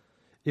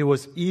 it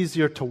was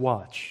easier to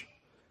watch.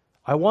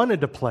 I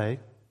wanted to play,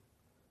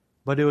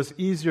 but it was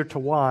easier to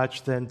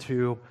watch than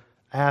to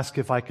ask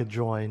if I could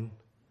join.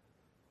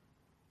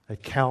 I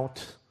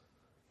count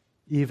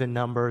even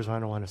numbers. I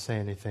don't want to say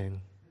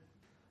anything.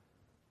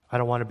 I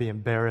don't want to be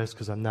embarrassed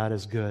because I'm not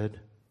as good.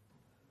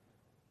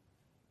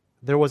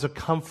 There was a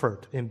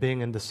comfort in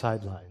being in the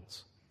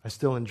sidelines. I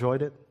still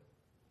enjoyed it,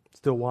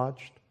 still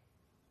watched.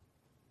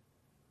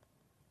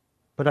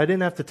 But I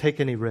didn't have to take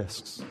any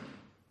risks.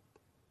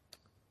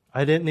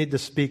 I didn't need to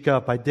speak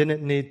up. I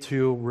didn't need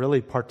to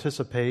really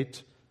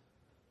participate.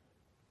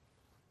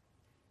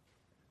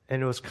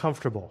 And it was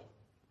comfortable.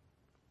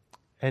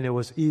 And it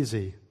was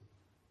easy.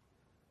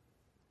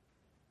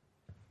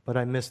 But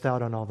I missed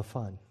out on all the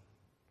fun.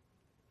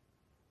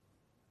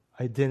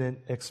 I didn't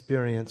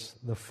experience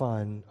the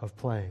fun of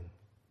playing.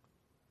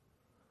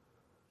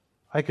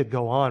 I could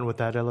go on with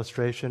that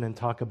illustration and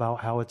talk about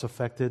how it's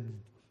affected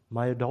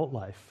my adult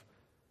life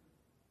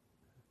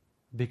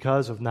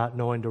because of not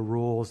knowing the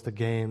rules, the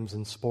games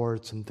and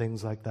sports and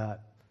things like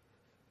that.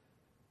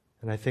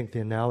 And I think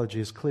the analogy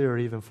is clear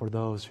even for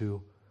those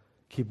who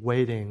keep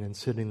waiting and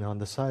sitting on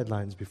the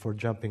sidelines before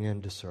jumping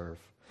in to serve.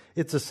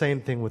 It's the same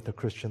thing with the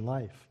Christian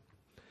life.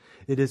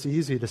 It is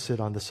easy to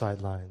sit on the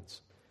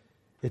sidelines.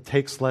 It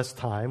takes less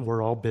time.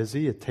 We're all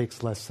busy. It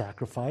takes less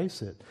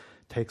sacrifice. It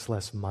takes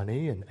less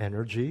money and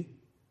energy.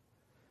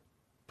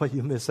 But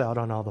you miss out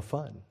on all the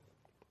fun.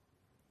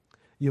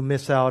 You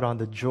miss out on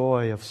the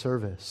joy of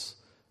service,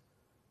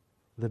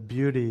 the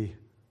beauty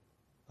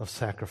of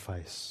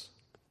sacrifice.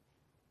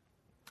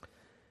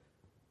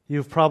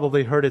 You've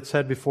probably heard it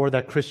said before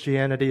that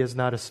Christianity is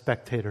not a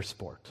spectator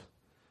sport.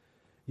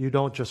 You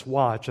don't just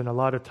watch. And a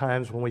lot of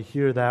times when we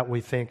hear that,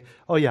 we think,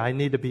 oh yeah, I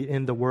need to be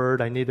in the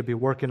Word. I need to be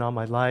working on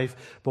my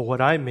life. But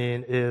what I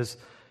mean is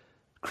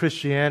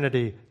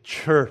Christianity,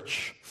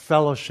 church,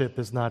 fellowship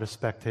is not a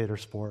spectator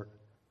sport.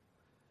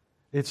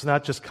 It's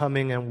not just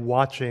coming and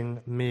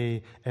watching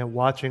me and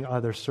watching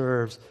others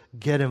serve.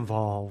 Get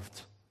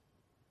involved.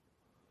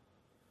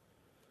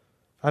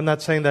 I'm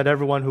not saying that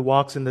everyone who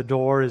walks in the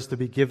door is to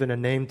be given a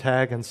name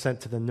tag and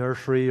sent to the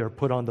nursery or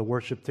put on the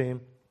worship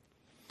team.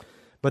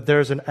 But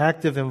there's an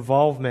active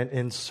involvement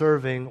in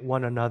serving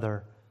one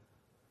another.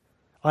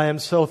 I am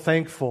so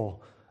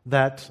thankful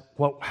that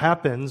what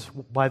happens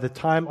by the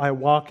time I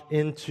walk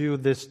into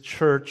this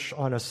church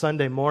on a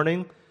Sunday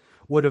morning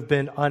would have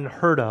been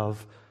unheard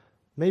of,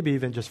 maybe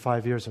even just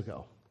 5 years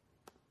ago.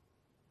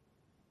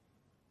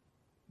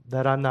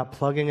 That I'm not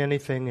plugging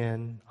anything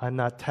in, I'm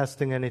not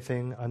testing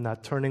anything, I'm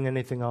not turning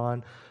anything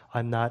on,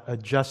 I'm not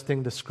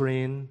adjusting the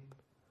screen,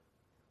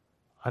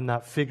 I'm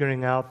not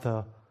figuring out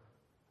the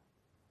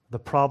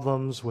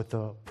problems with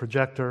the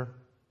projector.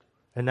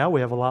 And now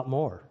we have a lot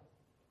more.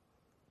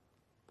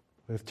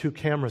 We have 2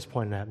 cameras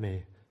pointing at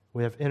me.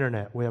 We have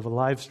internet. We have a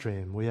live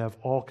stream. We have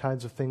all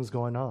kinds of things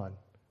going on.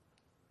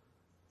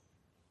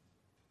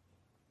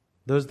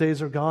 Those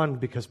days are gone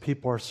because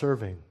people are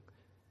serving.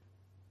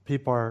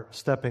 People are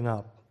stepping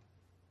up.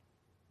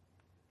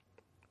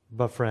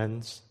 But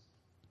friends,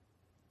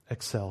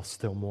 excel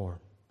still more.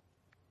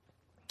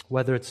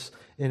 Whether it's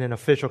in an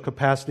official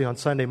capacity on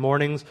Sunday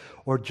mornings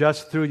or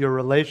just through your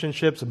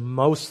relationships,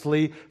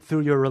 mostly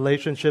through your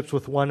relationships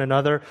with one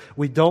another,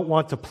 we don't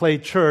want to play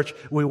church,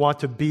 we want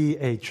to be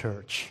a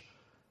church.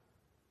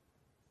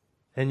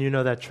 And you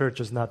know that church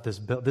is not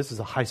this is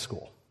a high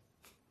school.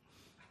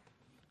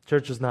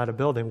 Church is not a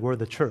building, we're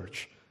the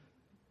church.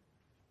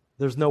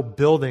 There's no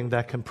building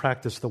that can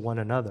practice the one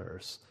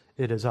another's.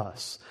 It is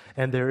us.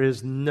 And there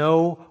is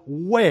no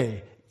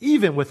way,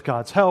 even with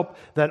God's help,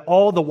 that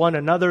all the one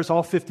another's,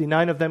 all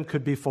 59 of them,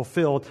 could be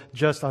fulfilled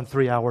just on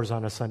 3 hours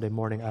on a Sunday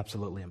morning.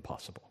 Absolutely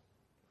impossible.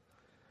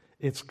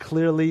 It's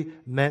clearly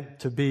meant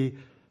to be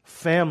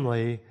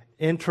family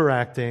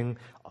interacting.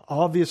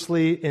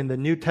 Obviously, in the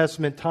New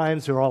Testament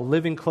times, they're all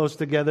living close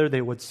together.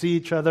 They would see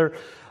each other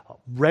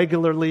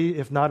regularly,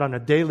 if not on a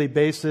daily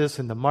basis,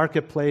 in the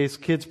marketplace,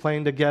 kids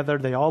playing together.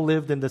 They all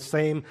lived in the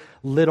same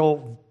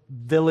little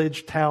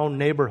village, town,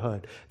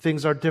 neighborhood.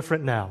 Things are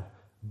different now.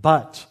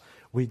 But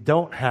we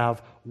don't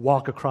have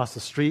walk across the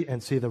street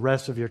and see the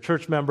rest of your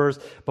church members,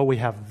 but we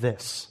have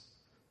this.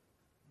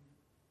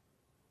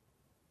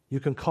 You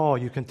can call,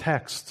 you can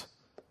text,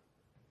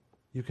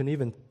 you can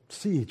even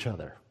see each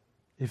other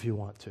if you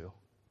want to.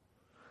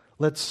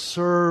 Let's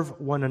serve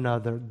one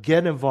another,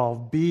 get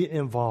involved, be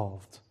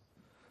involved.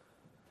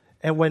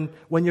 And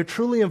when you're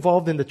truly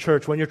involved in the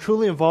church, when you're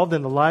truly involved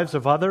in the lives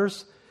of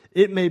others,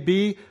 it may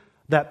be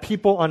that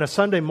people on a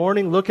Sunday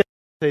morning look at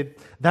you and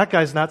say, that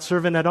guy's not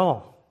serving at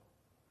all.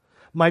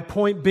 My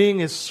point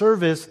being is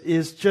service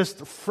is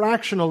just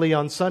fractionally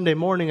on Sunday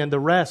morning, and the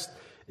rest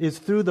is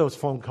through those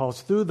phone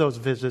calls, through those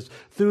visits,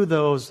 through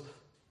those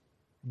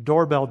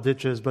doorbell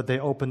ditches, but they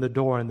open the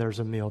door and there's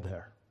a meal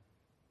there.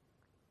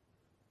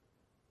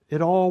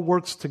 It all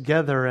works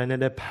together and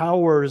it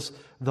empowers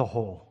the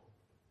whole.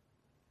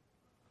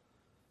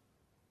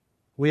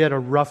 We had a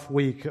rough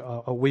week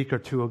a week or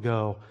two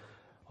ago.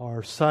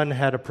 Our son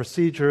had a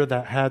procedure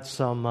that had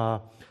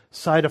some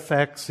side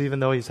effects, even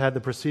though he's had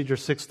the procedure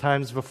 6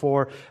 times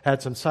before,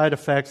 had some side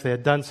effects. They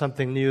had done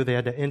something new. They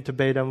had to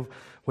intubate him,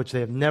 which they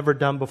have never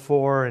done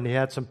before, and he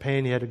had some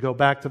pain. He had to go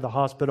back to the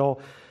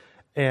hospital.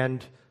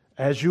 And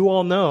as you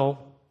all know,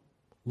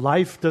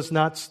 life does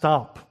not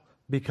stop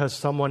because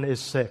someone is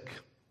sick.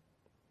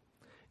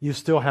 You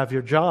still have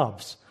your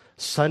jobs.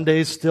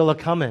 Sunday's still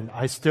a-coming.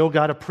 I still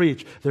got to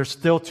preach. There's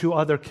still 2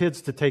 other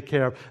kids to take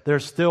care of.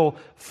 There's still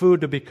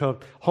food to be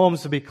cooked,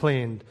 homes to be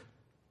cleaned,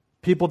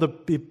 people to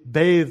be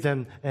bathed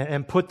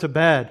and put to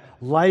bed.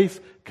 Life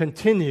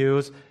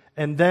continues.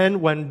 And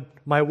then when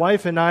my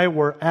wife and I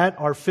were at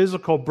our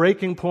physical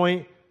breaking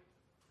point,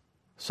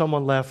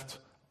 someone left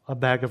a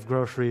bag of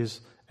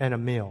groceries and a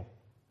meal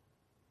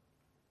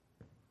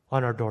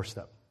on our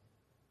doorstep.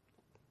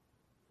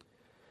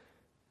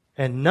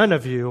 And none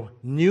of you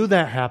knew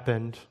that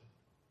happened.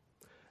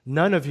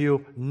 None of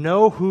you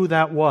know who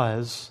that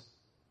was.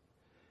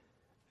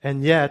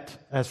 And yet,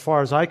 as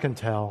far as I can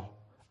tell,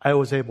 I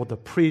was able to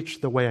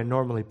preach the way I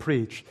normally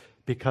preach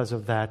because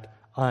of that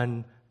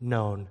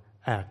unknown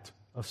act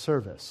of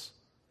service.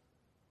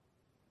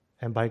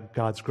 And by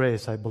God's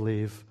grace, I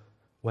believe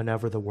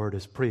whenever the word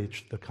is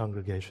preached, the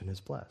congregation is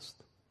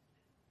blessed.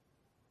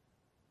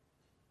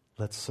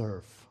 Let's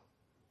serve.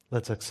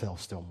 Let's excel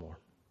still more.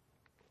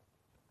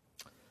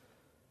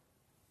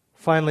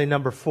 Finally,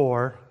 number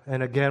 4,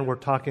 and again, we're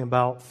talking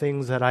about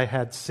things that I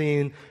had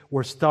seen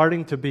were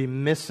starting to be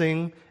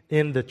missing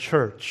in the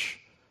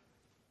church.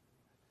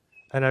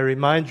 And I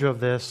remind you of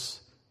this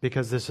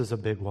because this is a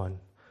big one.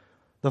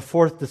 The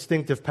 4th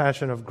distinctive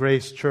passion of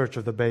Grace Church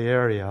of the Bay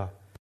Area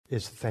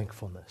is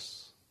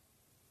thankfulness.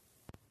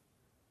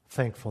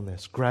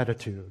 Thankfulness,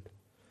 gratitude.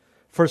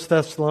 1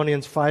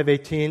 Thessalonians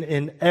 5:18,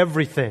 in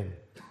everything,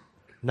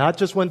 not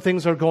just when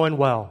things are going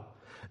well,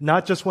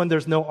 not just when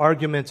there's no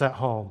arguments at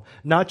home,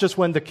 not just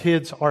when the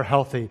kids are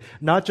healthy,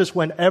 not just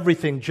when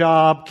everything,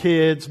 job,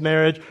 kids,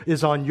 marriage,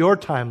 is on your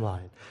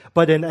timeline,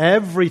 but in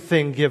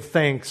everything give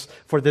thanks,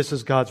 for this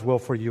is God's will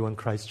for you in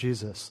Christ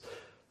Jesus.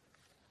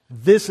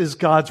 This is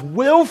God's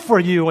will for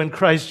you in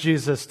Christ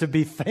Jesus, to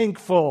be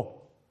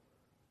thankful.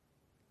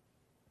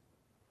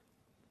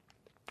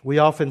 We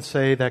often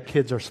say that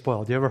kids are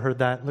spoiled. You ever heard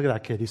that? Look at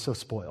that kid, he's so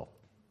spoiled.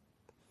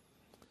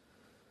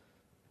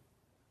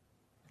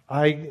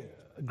 I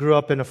grew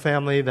up in a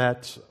family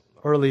that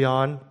early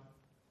on,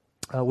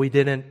 we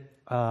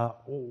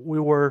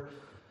were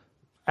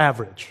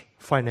average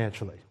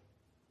financially.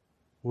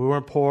 We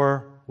weren't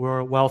poor, we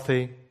weren't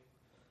wealthy,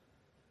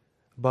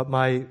 but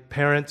my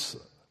parents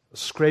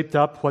scraped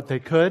up what they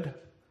could,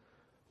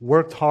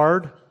 worked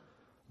hard.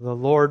 The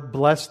Lord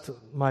blessed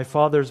my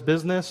father's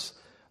business,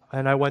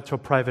 and I went to a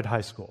private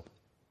high school.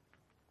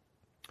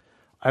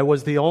 I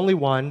was the only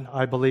one,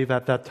 I believe,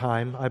 at that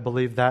time. I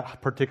believe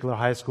that particular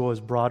high school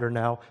is broader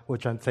now,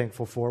 which I'm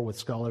thankful for, with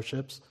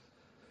scholarships.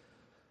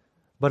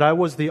 But I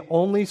was the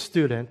only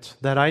student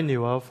that I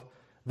knew of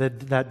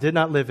that did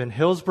not live in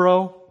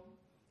Hillsborough,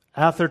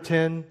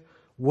 Atherton,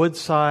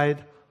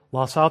 Woodside,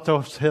 Los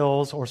Altos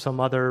Hills, or some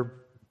other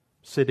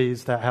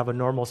cities that have a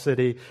normal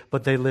city,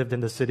 but they lived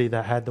in the city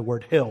that had the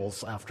word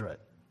hills after it.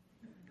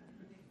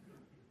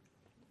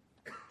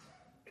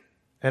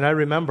 And I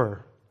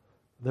remember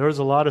there was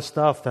a lot of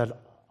stuff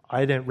that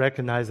I didn't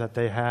recognize that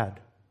they had.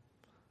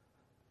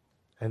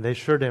 And they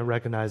sure didn't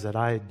recognize that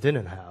I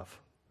didn't have.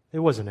 It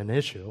wasn't an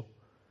issue.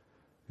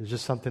 It was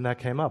just something that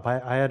came up.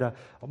 I had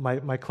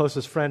my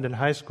closest friend in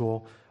high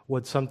school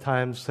would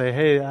sometimes say,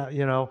 hey,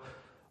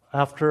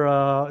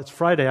 after it's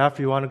Friday,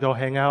 after you want to go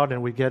hang out,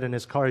 and we get in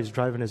his car, he's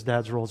driving his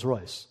dad's Rolls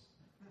Royce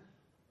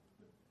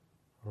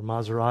or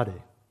Maserati.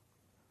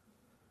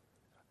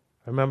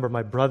 I remember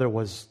my brother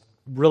was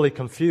really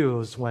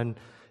confused when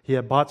he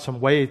had bought some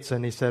weights,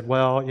 and he said,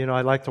 well,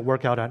 I like to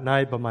work out at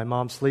night, but my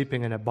mom's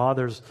sleeping and it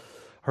bothers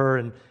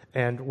her.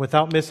 And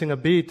without missing a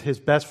beat, his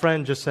best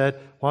friend just said,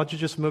 why don't you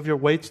just move your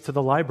weights to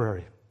the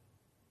library?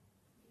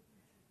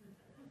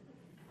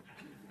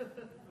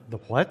 The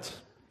what?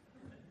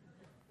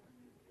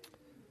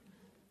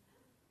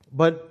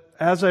 But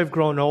as I've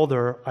grown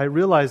older, I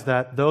realized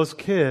that those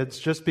kids,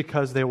 just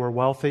because they were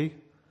wealthy,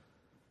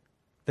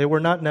 they were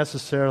not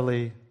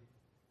necessarily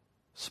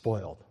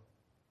spoiled.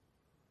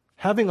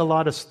 Having a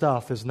lot of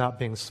stuff is not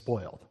being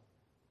spoiled.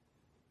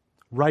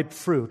 Ripe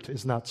fruit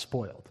is not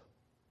spoiled.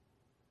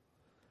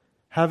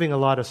 Having a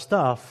lot of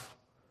stuff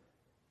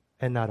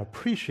and not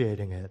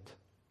appreciating it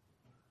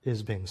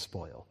is being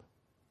spoiled.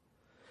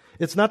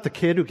 It's not the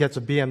kid who gets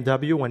a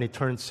BMW when he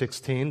turns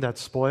 16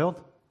 that's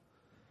spoiled.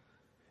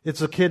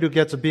 It's a kid who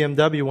gets a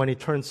BMW when he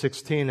turns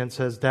 16 and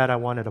says, Dad, I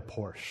wanted a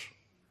Porsche.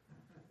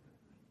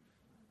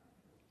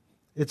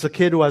 It's a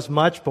kid who has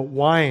much but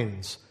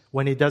whines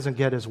when he doesn't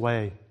get his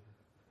way,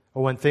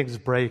 or when things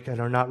break and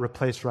are not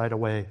replaced right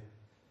away,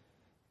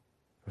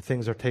 or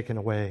things are taken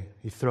away.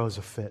 He throws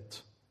a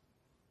fit.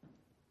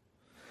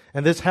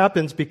 And this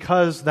happens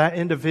because that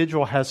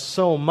individual has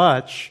so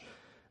much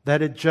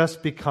that it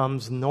just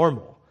becomes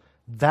normal.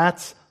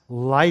 That's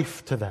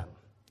life to them.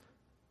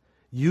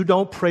 You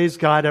don't praise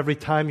God every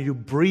time you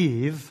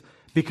breathe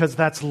because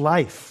that's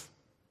life.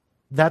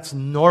 That's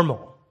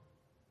normal.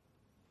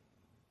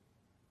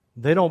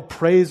 They don't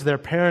praise their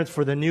parents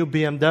for the new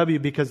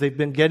BMW because they've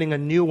been getting a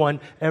new one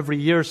every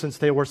year since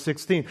they were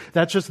 16.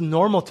 That's just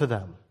normal to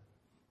them.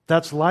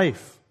 That's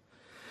life.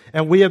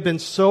 And we have been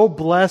so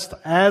blessed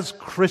as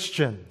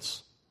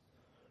Christians,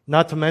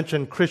 not to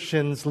mention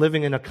Christians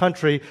living in a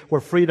country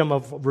where freedom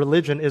of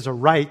religion is a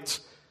right,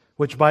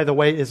 which, by the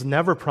way, is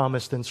never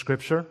promised in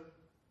Scripture.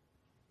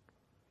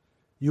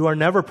 You are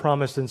never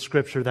promised in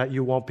Scripture that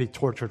you won't be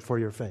tortured for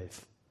your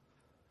faith.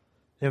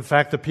 In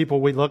fact, the people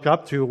we look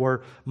up to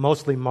were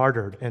mostly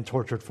martyred and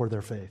tortured for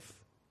their faith.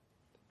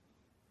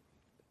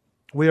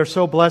 We are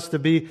so blessed to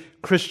be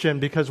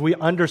Christian because we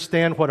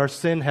understand what our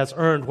sin has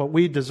earned, what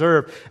we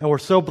deserve. And we're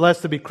so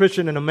blessed to be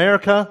Christian in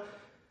America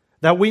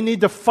that we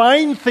need to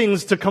find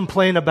things to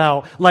complain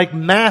about, like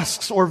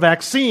masks or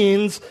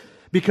vaccines,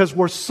 because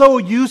we're so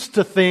used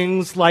to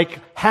things like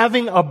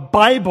having a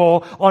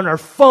Bible on our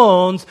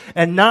phones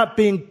and not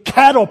being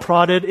cattle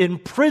prodded in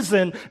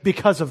prison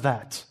because of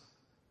that.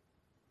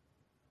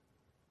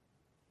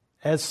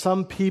 As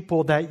some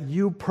people that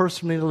you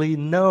personally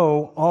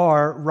know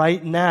are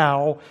right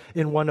now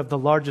in one of the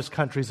largest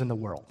countries in the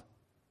world.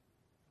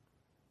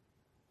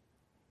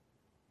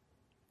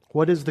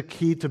 What is the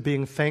key to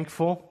being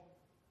thankful?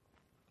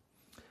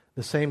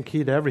 The same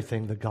key to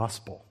everything, the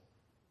gospel.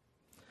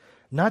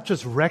 Not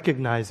just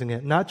recognizing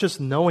it, not just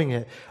knowing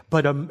it,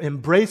 but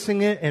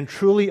embracing it and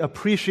truly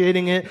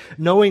appreciating it,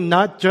 knowing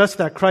not just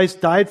that Christ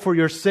died for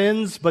your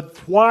sins, but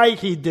why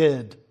He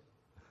did.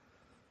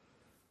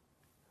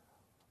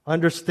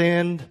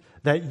 Understand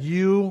that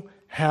you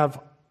have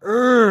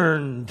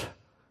earned,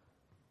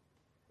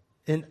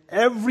 in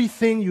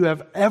everything you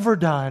have ever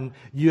done,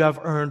 you have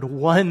earned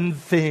one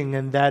thing,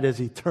 and that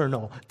is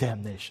eternal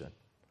damnation.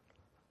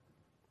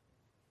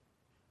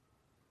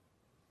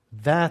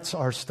 That's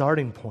our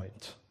starting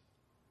point.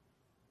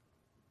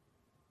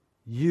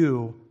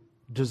 You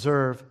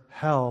deserve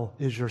hell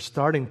is your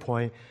starting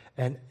point,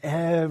 and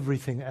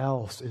everything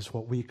else is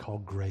what we call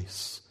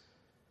grace,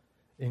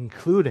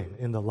 including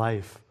in the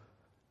life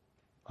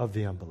of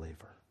the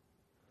unbeliever.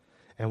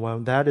 And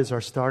when that is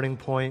our starting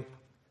point,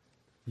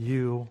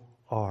 you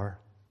are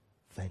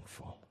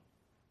thankful.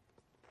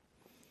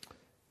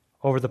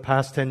 Over the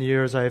past 10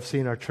 years, I have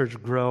seen our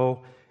church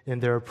grow in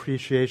their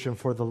appreciation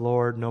for the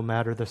Lord no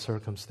matter the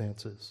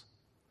circumstances.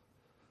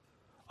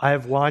 I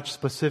have watched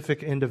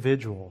specific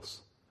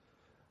individuals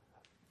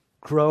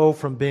grow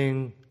from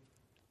being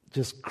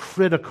just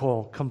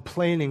critical,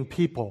 complaining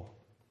people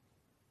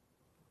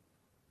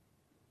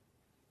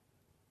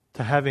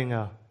to having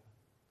a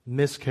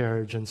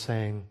miscarriage and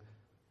saying,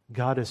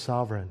 God is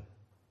sovereign.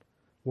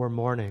 We're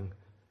mourning,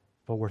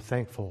 but we're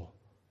thankful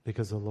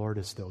because the Lord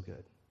is still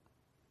good.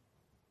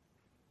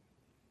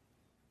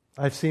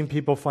 I've seen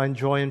people find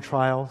joy in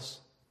trials,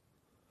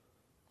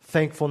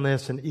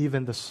 thankfulness in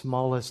even the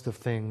smallest of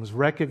things,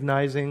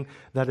 recognizing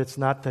that it's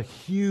not the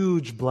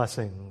huge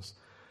blessings,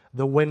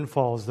 the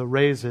windfalls, the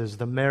raises,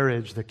 the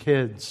marriage, the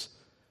kids,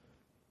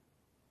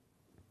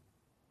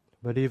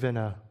 but even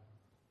a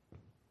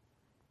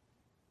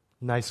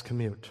nice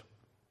commute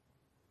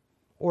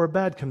or a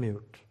bad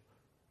commute,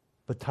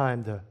 but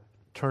time to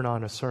turn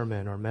on a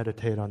sermon or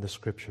meditate on the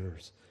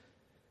Scriptures.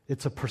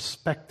 It's a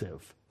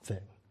perspective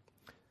thing.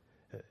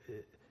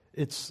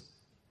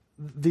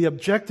 The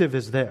objective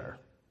is there.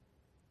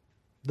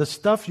 The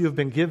stuff you've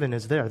been given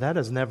is there. That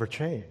has never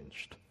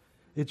changed.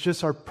 It's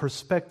just our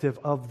perspective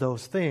of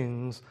those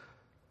things,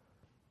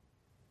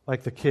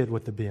 like the kid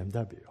with the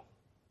BMW.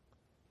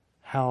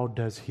 How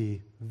does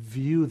he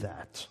view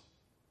that?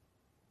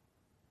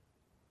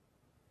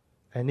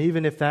 And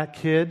even if that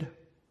kid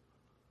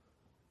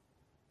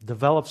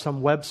developed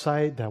some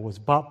website that was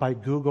bought by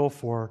Google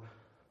for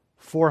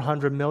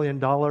 $400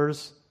 million,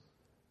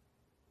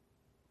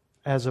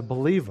 as a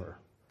believer,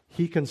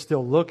 he can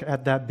still look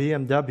at that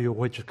BMW,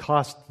 which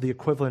cost the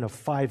equivalent of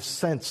 5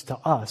 cents to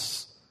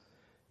us,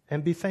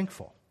 and be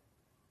thankful.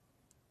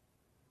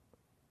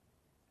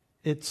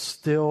 It's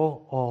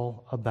still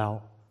all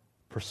about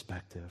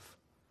perspective.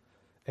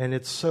 And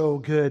it's so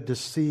good to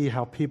see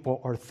how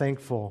people are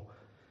thankful.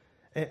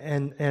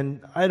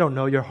 And I don't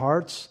know your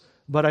hearts,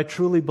 but I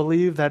truly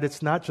believe that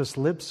it's not just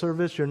lip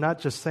service. You're not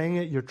just saying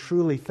it. You're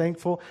truly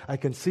thankful. I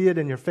can see it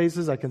in your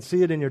faces. I can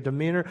see it in your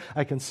demeanor.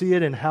 I can see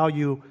it in how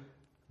you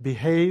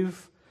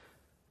behave.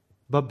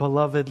 But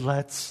beloved,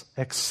 let's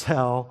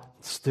excel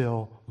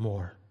still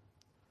more.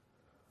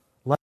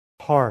 Life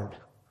is hard.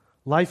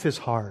 Life is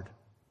hard.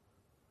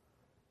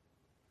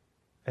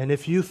 And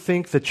if you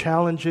think the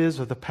challenges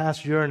of the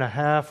past year and a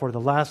half or the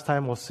last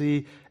time we'll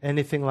see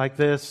anything like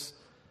this,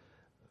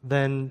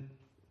 then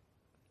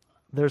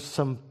there's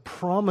some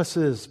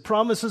promises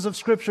of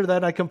Scripture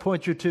that I can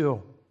point you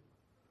to,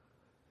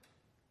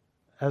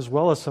 as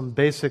well as some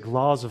basic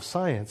laws of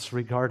science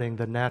regarding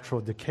the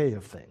natural decay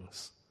of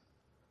things.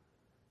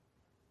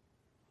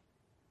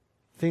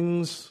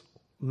 Things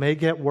may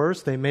get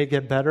worse, they may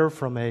get better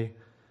from a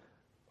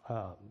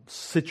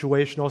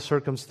situational,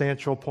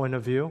 circumstantial point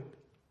of view,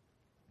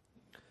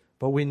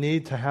 but we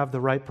need to have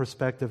the right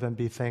perspective and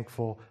be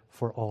thankful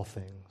for all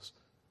things.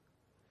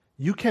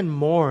 You can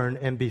mourn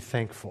and be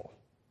thankful.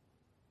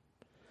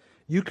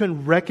 You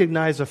can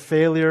recognize a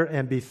failure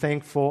and be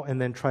thankful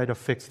and then try to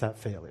fix that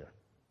failure.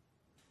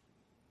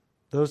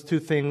 Those two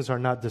things are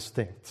not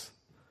distinct.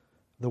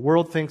 The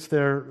world thinks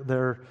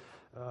the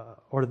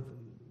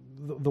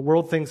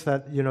world thinks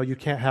that, you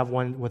can't have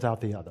one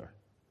without the other.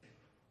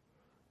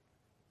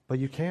 But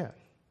you can,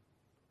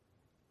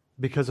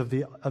 because of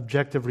the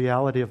objective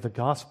reality of the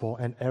gospel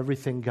and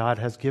everything God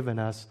has given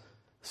us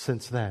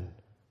since then,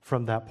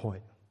 from that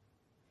point.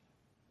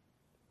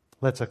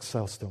 Let's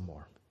excel still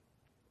more.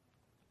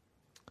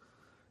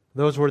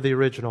 Those were the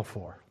original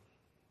 4.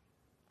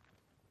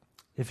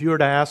 If you were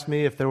to ask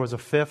me if there was a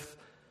 5th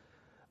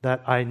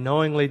that I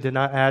knowingly did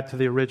not add to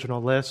the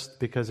original list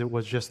because it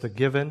was just a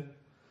given,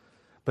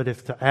 but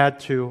if to add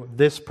to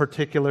this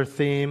particular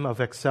theme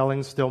of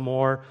excelling still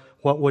more,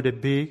 what would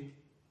it be?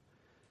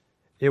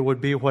 It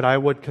would be what I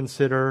would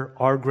consider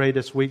our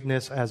greatest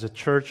weakness as a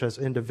church, as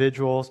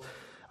individuals.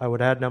 I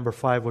would add number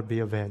 5 would be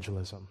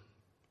evangelism.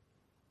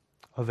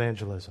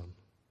 Evangelism.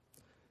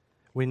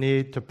 We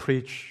need to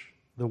preach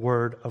the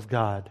Word of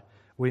God.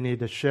 We need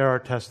to share our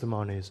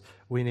testimonies.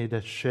 We need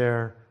to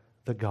share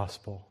the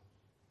gospel.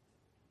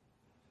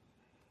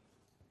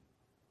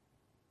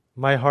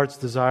 My heart's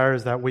desire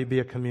is that we be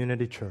a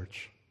community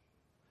church.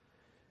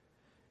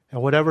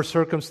 And whatever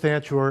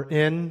circumstance you are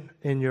in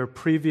your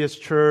previous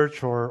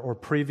church or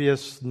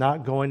previous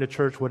not going to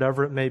church,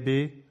 whatever it may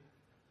be,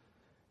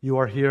 you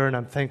are here, and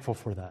I'm thankful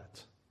for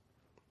that.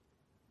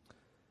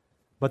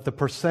 But the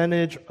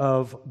percentage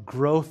of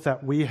growth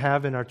that we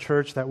have in our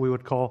church that we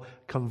would call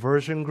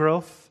conversion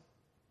growth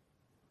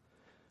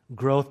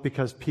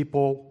because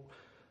people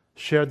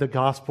shared the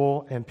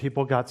gospel and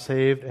people got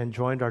saved and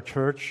joined our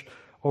church,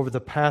 over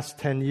the past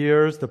 10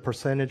 years, the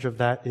percentage of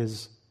that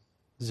is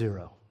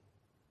 0.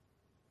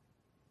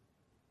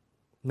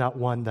 Not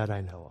one that I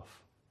know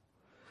of.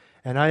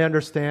 And I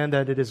understand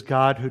that it is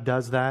God who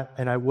does that,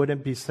 and I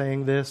wouldn't be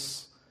saying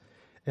this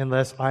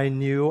unless I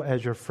knew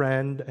as your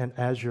friend and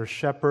as your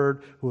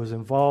shepherd who is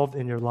involved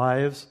in your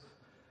lives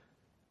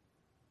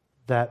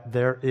that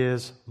there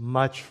is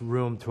much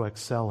room to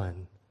excel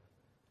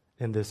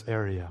in this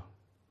area.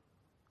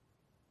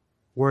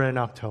 We're in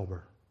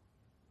October.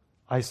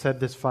 I said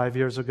this 5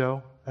 years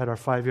ago at our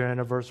 5-year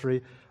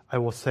anniversary. I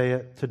will say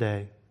it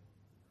today.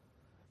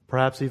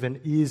 Perhaps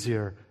even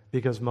easier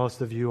because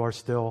most of you are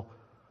still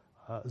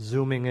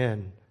zooming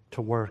in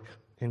to work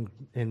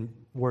in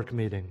work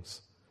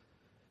meetings.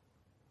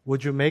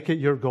 Would you make it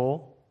your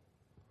goal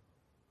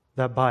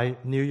that by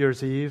New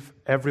Year's Eve,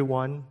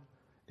 everyone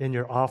in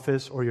your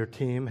office or your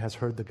team has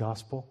heard the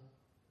gospel?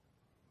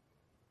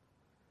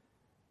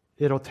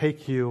 It'll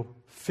take you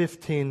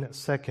 15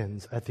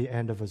 seconds at the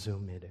end of a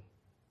Zoom meeting.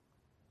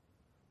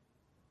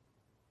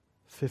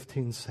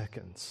 15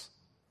 seconds.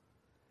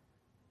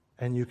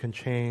 And you can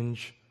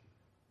change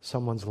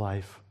someone's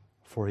life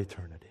for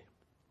eternity.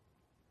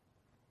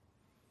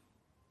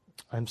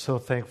 I'm so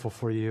thankful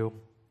for you.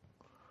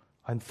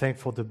 I'm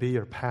thankful to be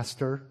your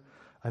pastor.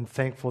 I'm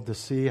thankful to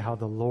see how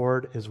the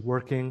Lord is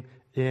working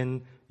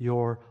in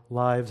your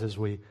lives as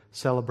we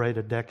celebrate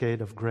a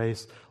decade of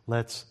grace.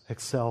 Let's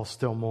excel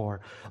still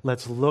more.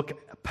 Let's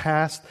look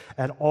past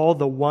at all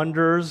the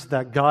wonders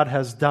that God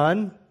has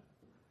done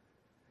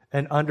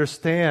and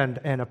understand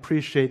and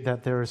appreciate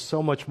that there is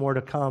so much more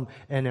to come,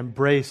 and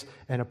embrace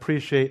and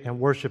appreciate and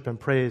worship and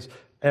praise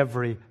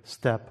every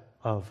step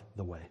of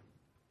the way.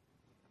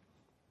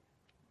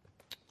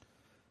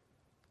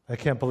 I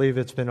can't believe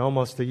it's been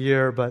almost a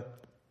year,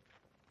 but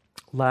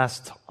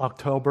last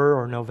October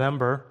or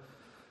November,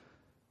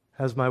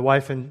 as my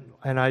wife and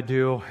I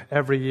do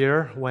every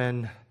year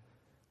when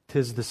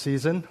 'tis the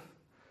season,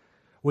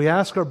 we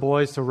ask our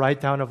boys to write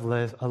down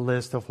a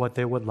list of what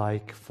they would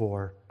like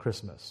for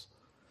Christmas.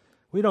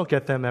 We don't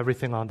get them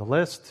everything on the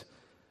list.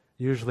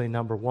 Usually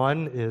number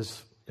one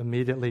is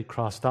immediately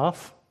crossed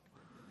off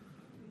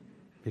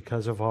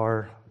because of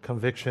our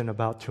conviction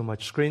about too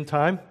much screen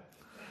time.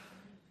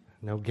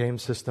 No game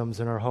systems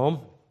in our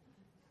home.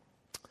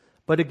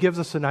 But it gives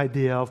us an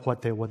idea of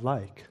what they would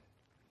like.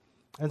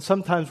 And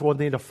sometimes we'll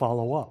need to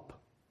follow up.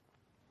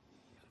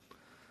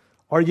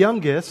 Our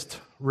youngest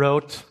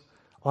wrote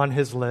on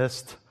his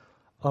list,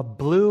 a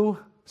blue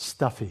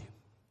stuffy.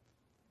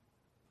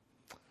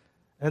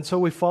 And so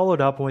we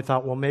followed up and we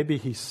thought, well, maybe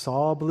he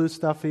saw a blue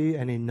stuffy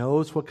and he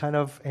knows what kind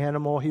of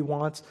animal he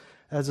wants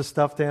as a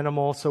stuffed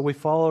animal. So we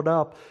followed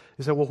up.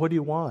 He said, well, what do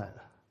you want?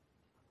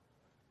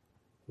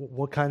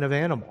 What kind of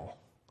animal?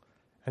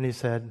 And he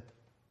said,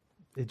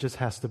 it just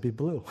has to be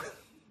blue.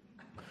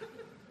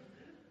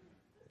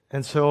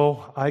 And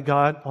so I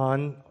got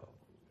on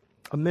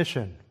a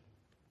mission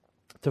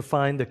to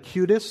find the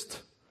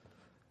cutest,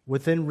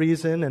 within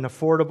reason and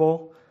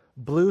affordable,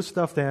 blue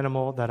stuffed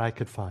animal that I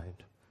could find.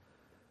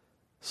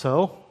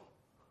 So,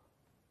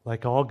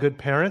 like all good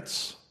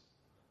parents,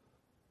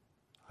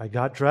 I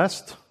got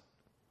dressed,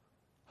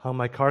 hung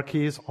my car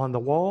keys on the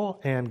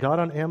wall, and got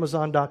on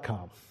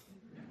Amazon.com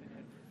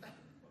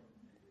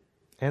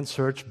and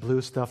searched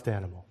blue stuffed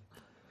animal.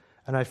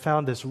 And I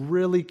found this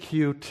really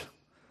cute,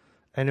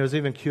 and it was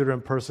even cuter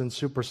in person,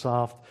 super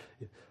soft,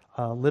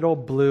 little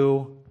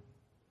blue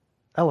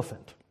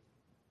elephant.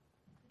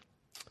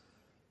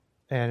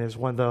 And it's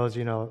one of those,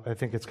 I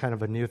think it's kind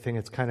of a new thing.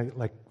 It's kind of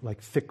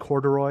like thick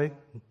corduroy,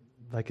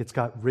 like it's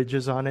got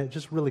ridges on it,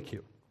 just really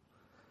cute.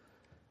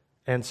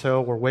 And so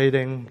we're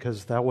waiting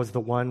because that was the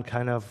one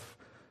kind of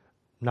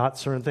not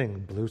certain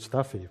thing, blue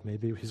stuffy.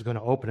 Maybe he's going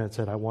to open it and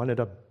said, I wanted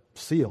a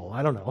seal.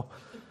 I don't know.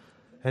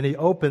 And he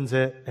opens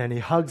it and he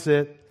hugs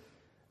it,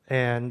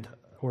 and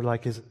we're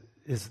like, is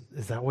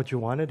that what you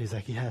wanted? He's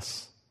like,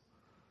 yes.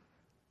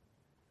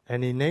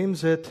 And he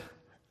names it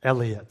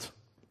Elliot.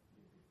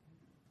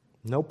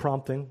 No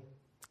prompting.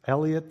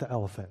 Elliot the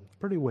elephant.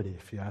 Pretty witty,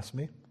 if you ask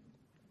me.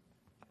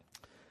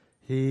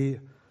 He,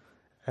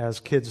 as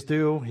kids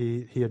do,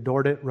 he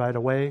adored it right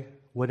away,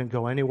 wouldn't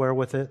go anywhere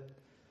with it.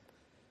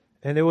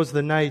 And it was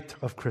the night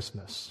of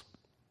Christmas.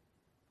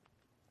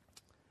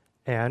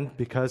 And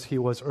because he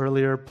was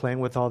earlier playing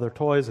with all their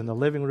toys in the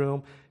living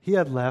room, he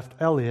had left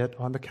Elliot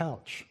on the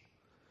couch.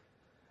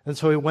 And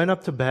so he went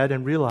up to bed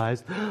and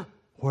realized,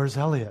 where's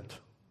Elliot?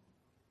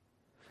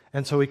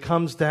 And so he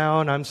comes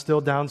down, I'm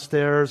still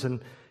downstairs,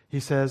 and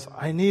he says,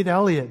 I need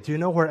Elliot. Do you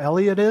know where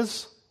Elliot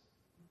is?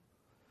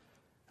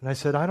 And I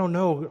said, I don't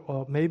know.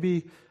 Well,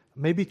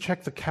 maybe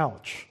check the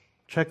couch,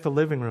 check the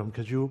living room,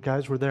 because you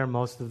guys were there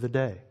most of the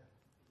day.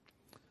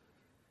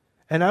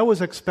 And I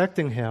was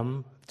expecting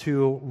him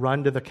to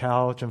run to the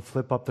couch and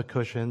flip up the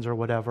cushions or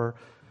whatever.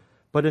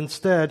 But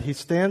instead, he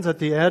stands at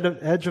the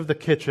edge of the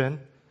kitchen,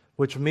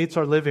 which meets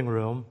our living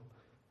room,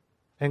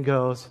 and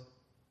goes,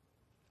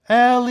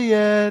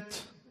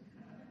 Elliot!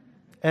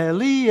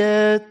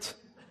 Elliot!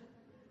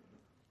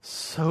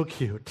 So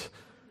cute.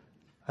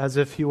 As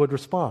if he would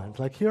respond.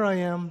 Like, here I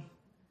am.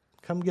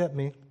 Come get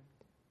me.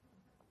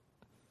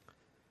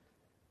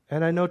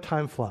 And I know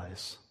time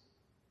flies.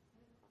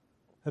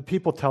 And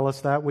people tell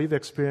us that. We've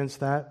experienced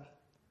that.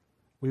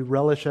 We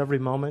relish every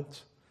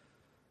moment.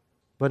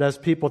 But as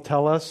people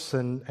tell us,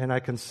 and I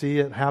can see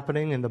it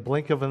happening in the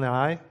blink of an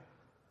eye,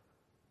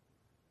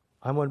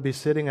 I'm going to be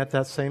sitting at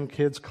that same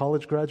kid's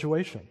college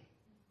graduation.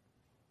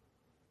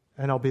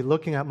 And I'll be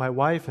looking at my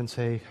wife and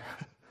say,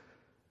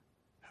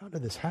 how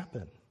did this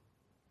happen?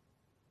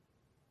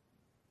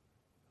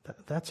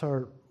 That's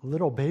our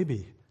little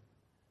baby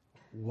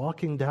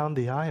walking down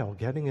the aisle,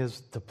 getting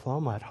his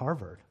diploma at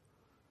Harvard.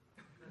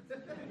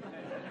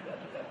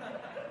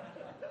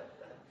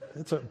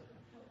 It's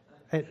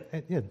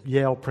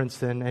Yale,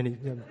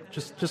 Princeton,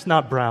 just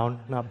not Brown.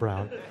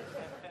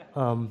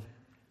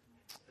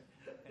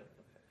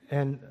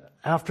 And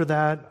after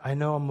that, I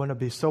know I'm going to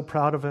be so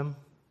proud of him.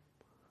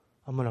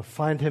 I'm going to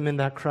find him in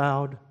that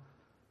crowd.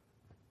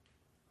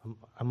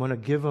 I'm going to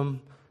give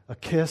him a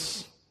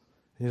kiss.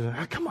 He's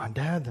like, come on,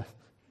 Dad,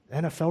 the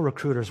NFL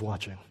recruiter's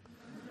watching.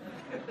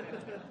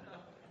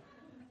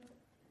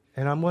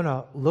 And I'm going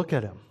to look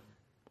at him.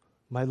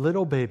 My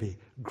little baby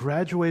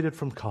graduated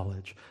from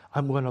college.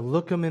 I'm going to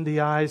look him in the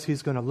eyes.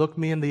 He's going to look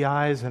me in the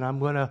eyes, and I'm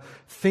going to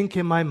think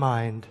in my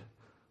mind,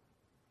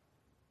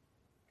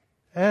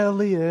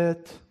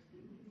 Elliot.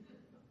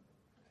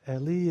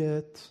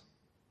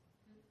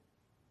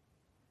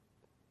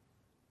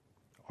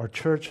 Our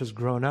church has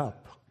grown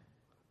up,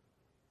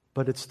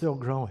 but it's still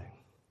growing.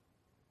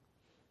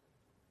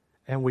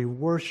 And we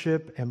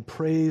worship and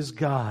praise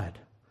God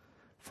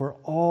for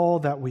all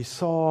that we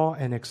saw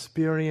and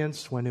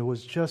experienced when it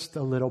was just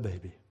a little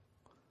baby.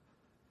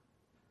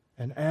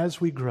 And as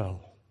we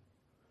grow,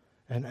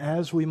 and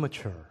as we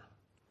mature,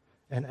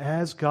 and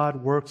as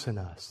God works in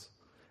us,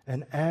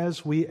 and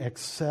as we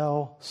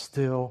excel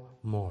still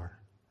more,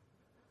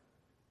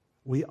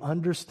 we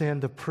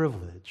understand the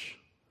privilege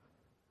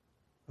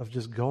of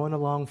just going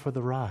along for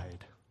the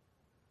ride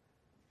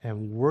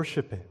and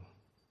worshiping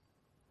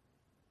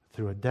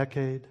through a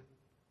decade,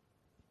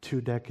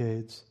 2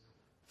 decades,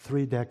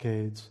 3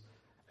 decades,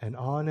 and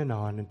on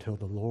until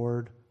the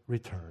Lord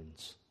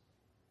returns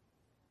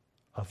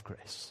of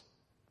grace.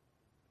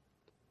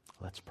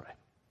 Let's pray.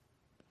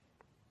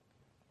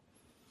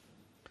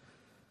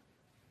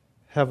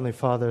 Heavenly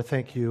Father,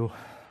 thank you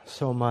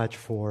so much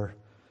for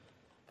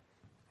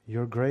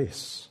your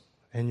grace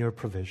and your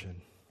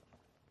provision.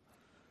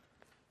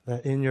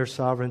 That in your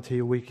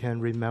sovereignty we can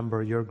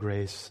remember your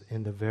grace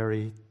in the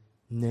very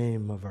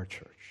name of our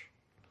church.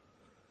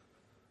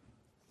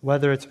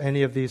 Whether it's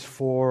any of these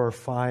 4 or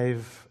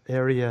 5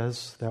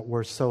 areas that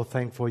we're so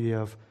thankful you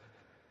have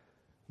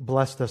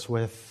blessed us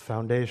with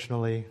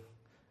foundationally,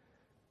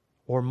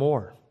 or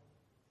more,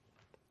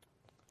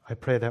 I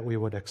pray that we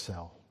would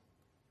excel.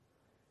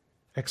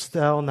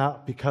 Excel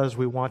not because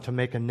we want to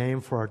make a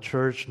name for our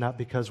church, not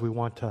because we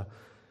want to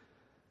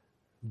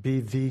be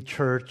the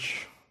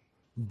church,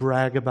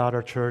 brag about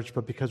our church,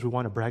 but because we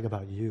want to brag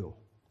about you.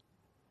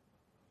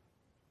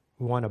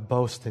 We want to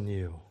boast in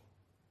you.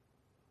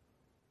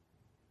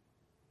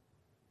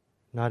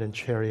 Not in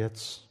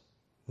chariots,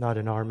 not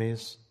in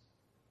armies,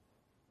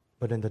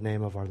 but in the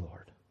name of our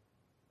Lord.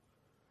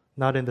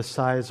 Not in the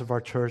size of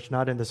our church,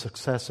 not in the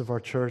success of our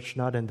church,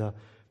 not in the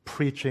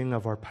preaching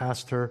of our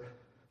pastor,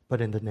 but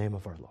in the name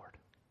of our Lord.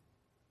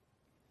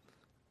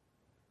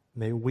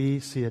 May we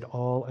see it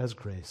all as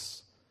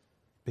grace,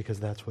 because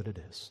that's what it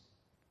is.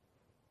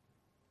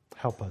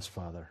 Help us,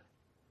 Father,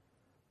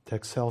 to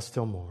excel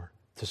still more,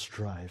 to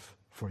strive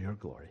for your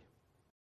glory.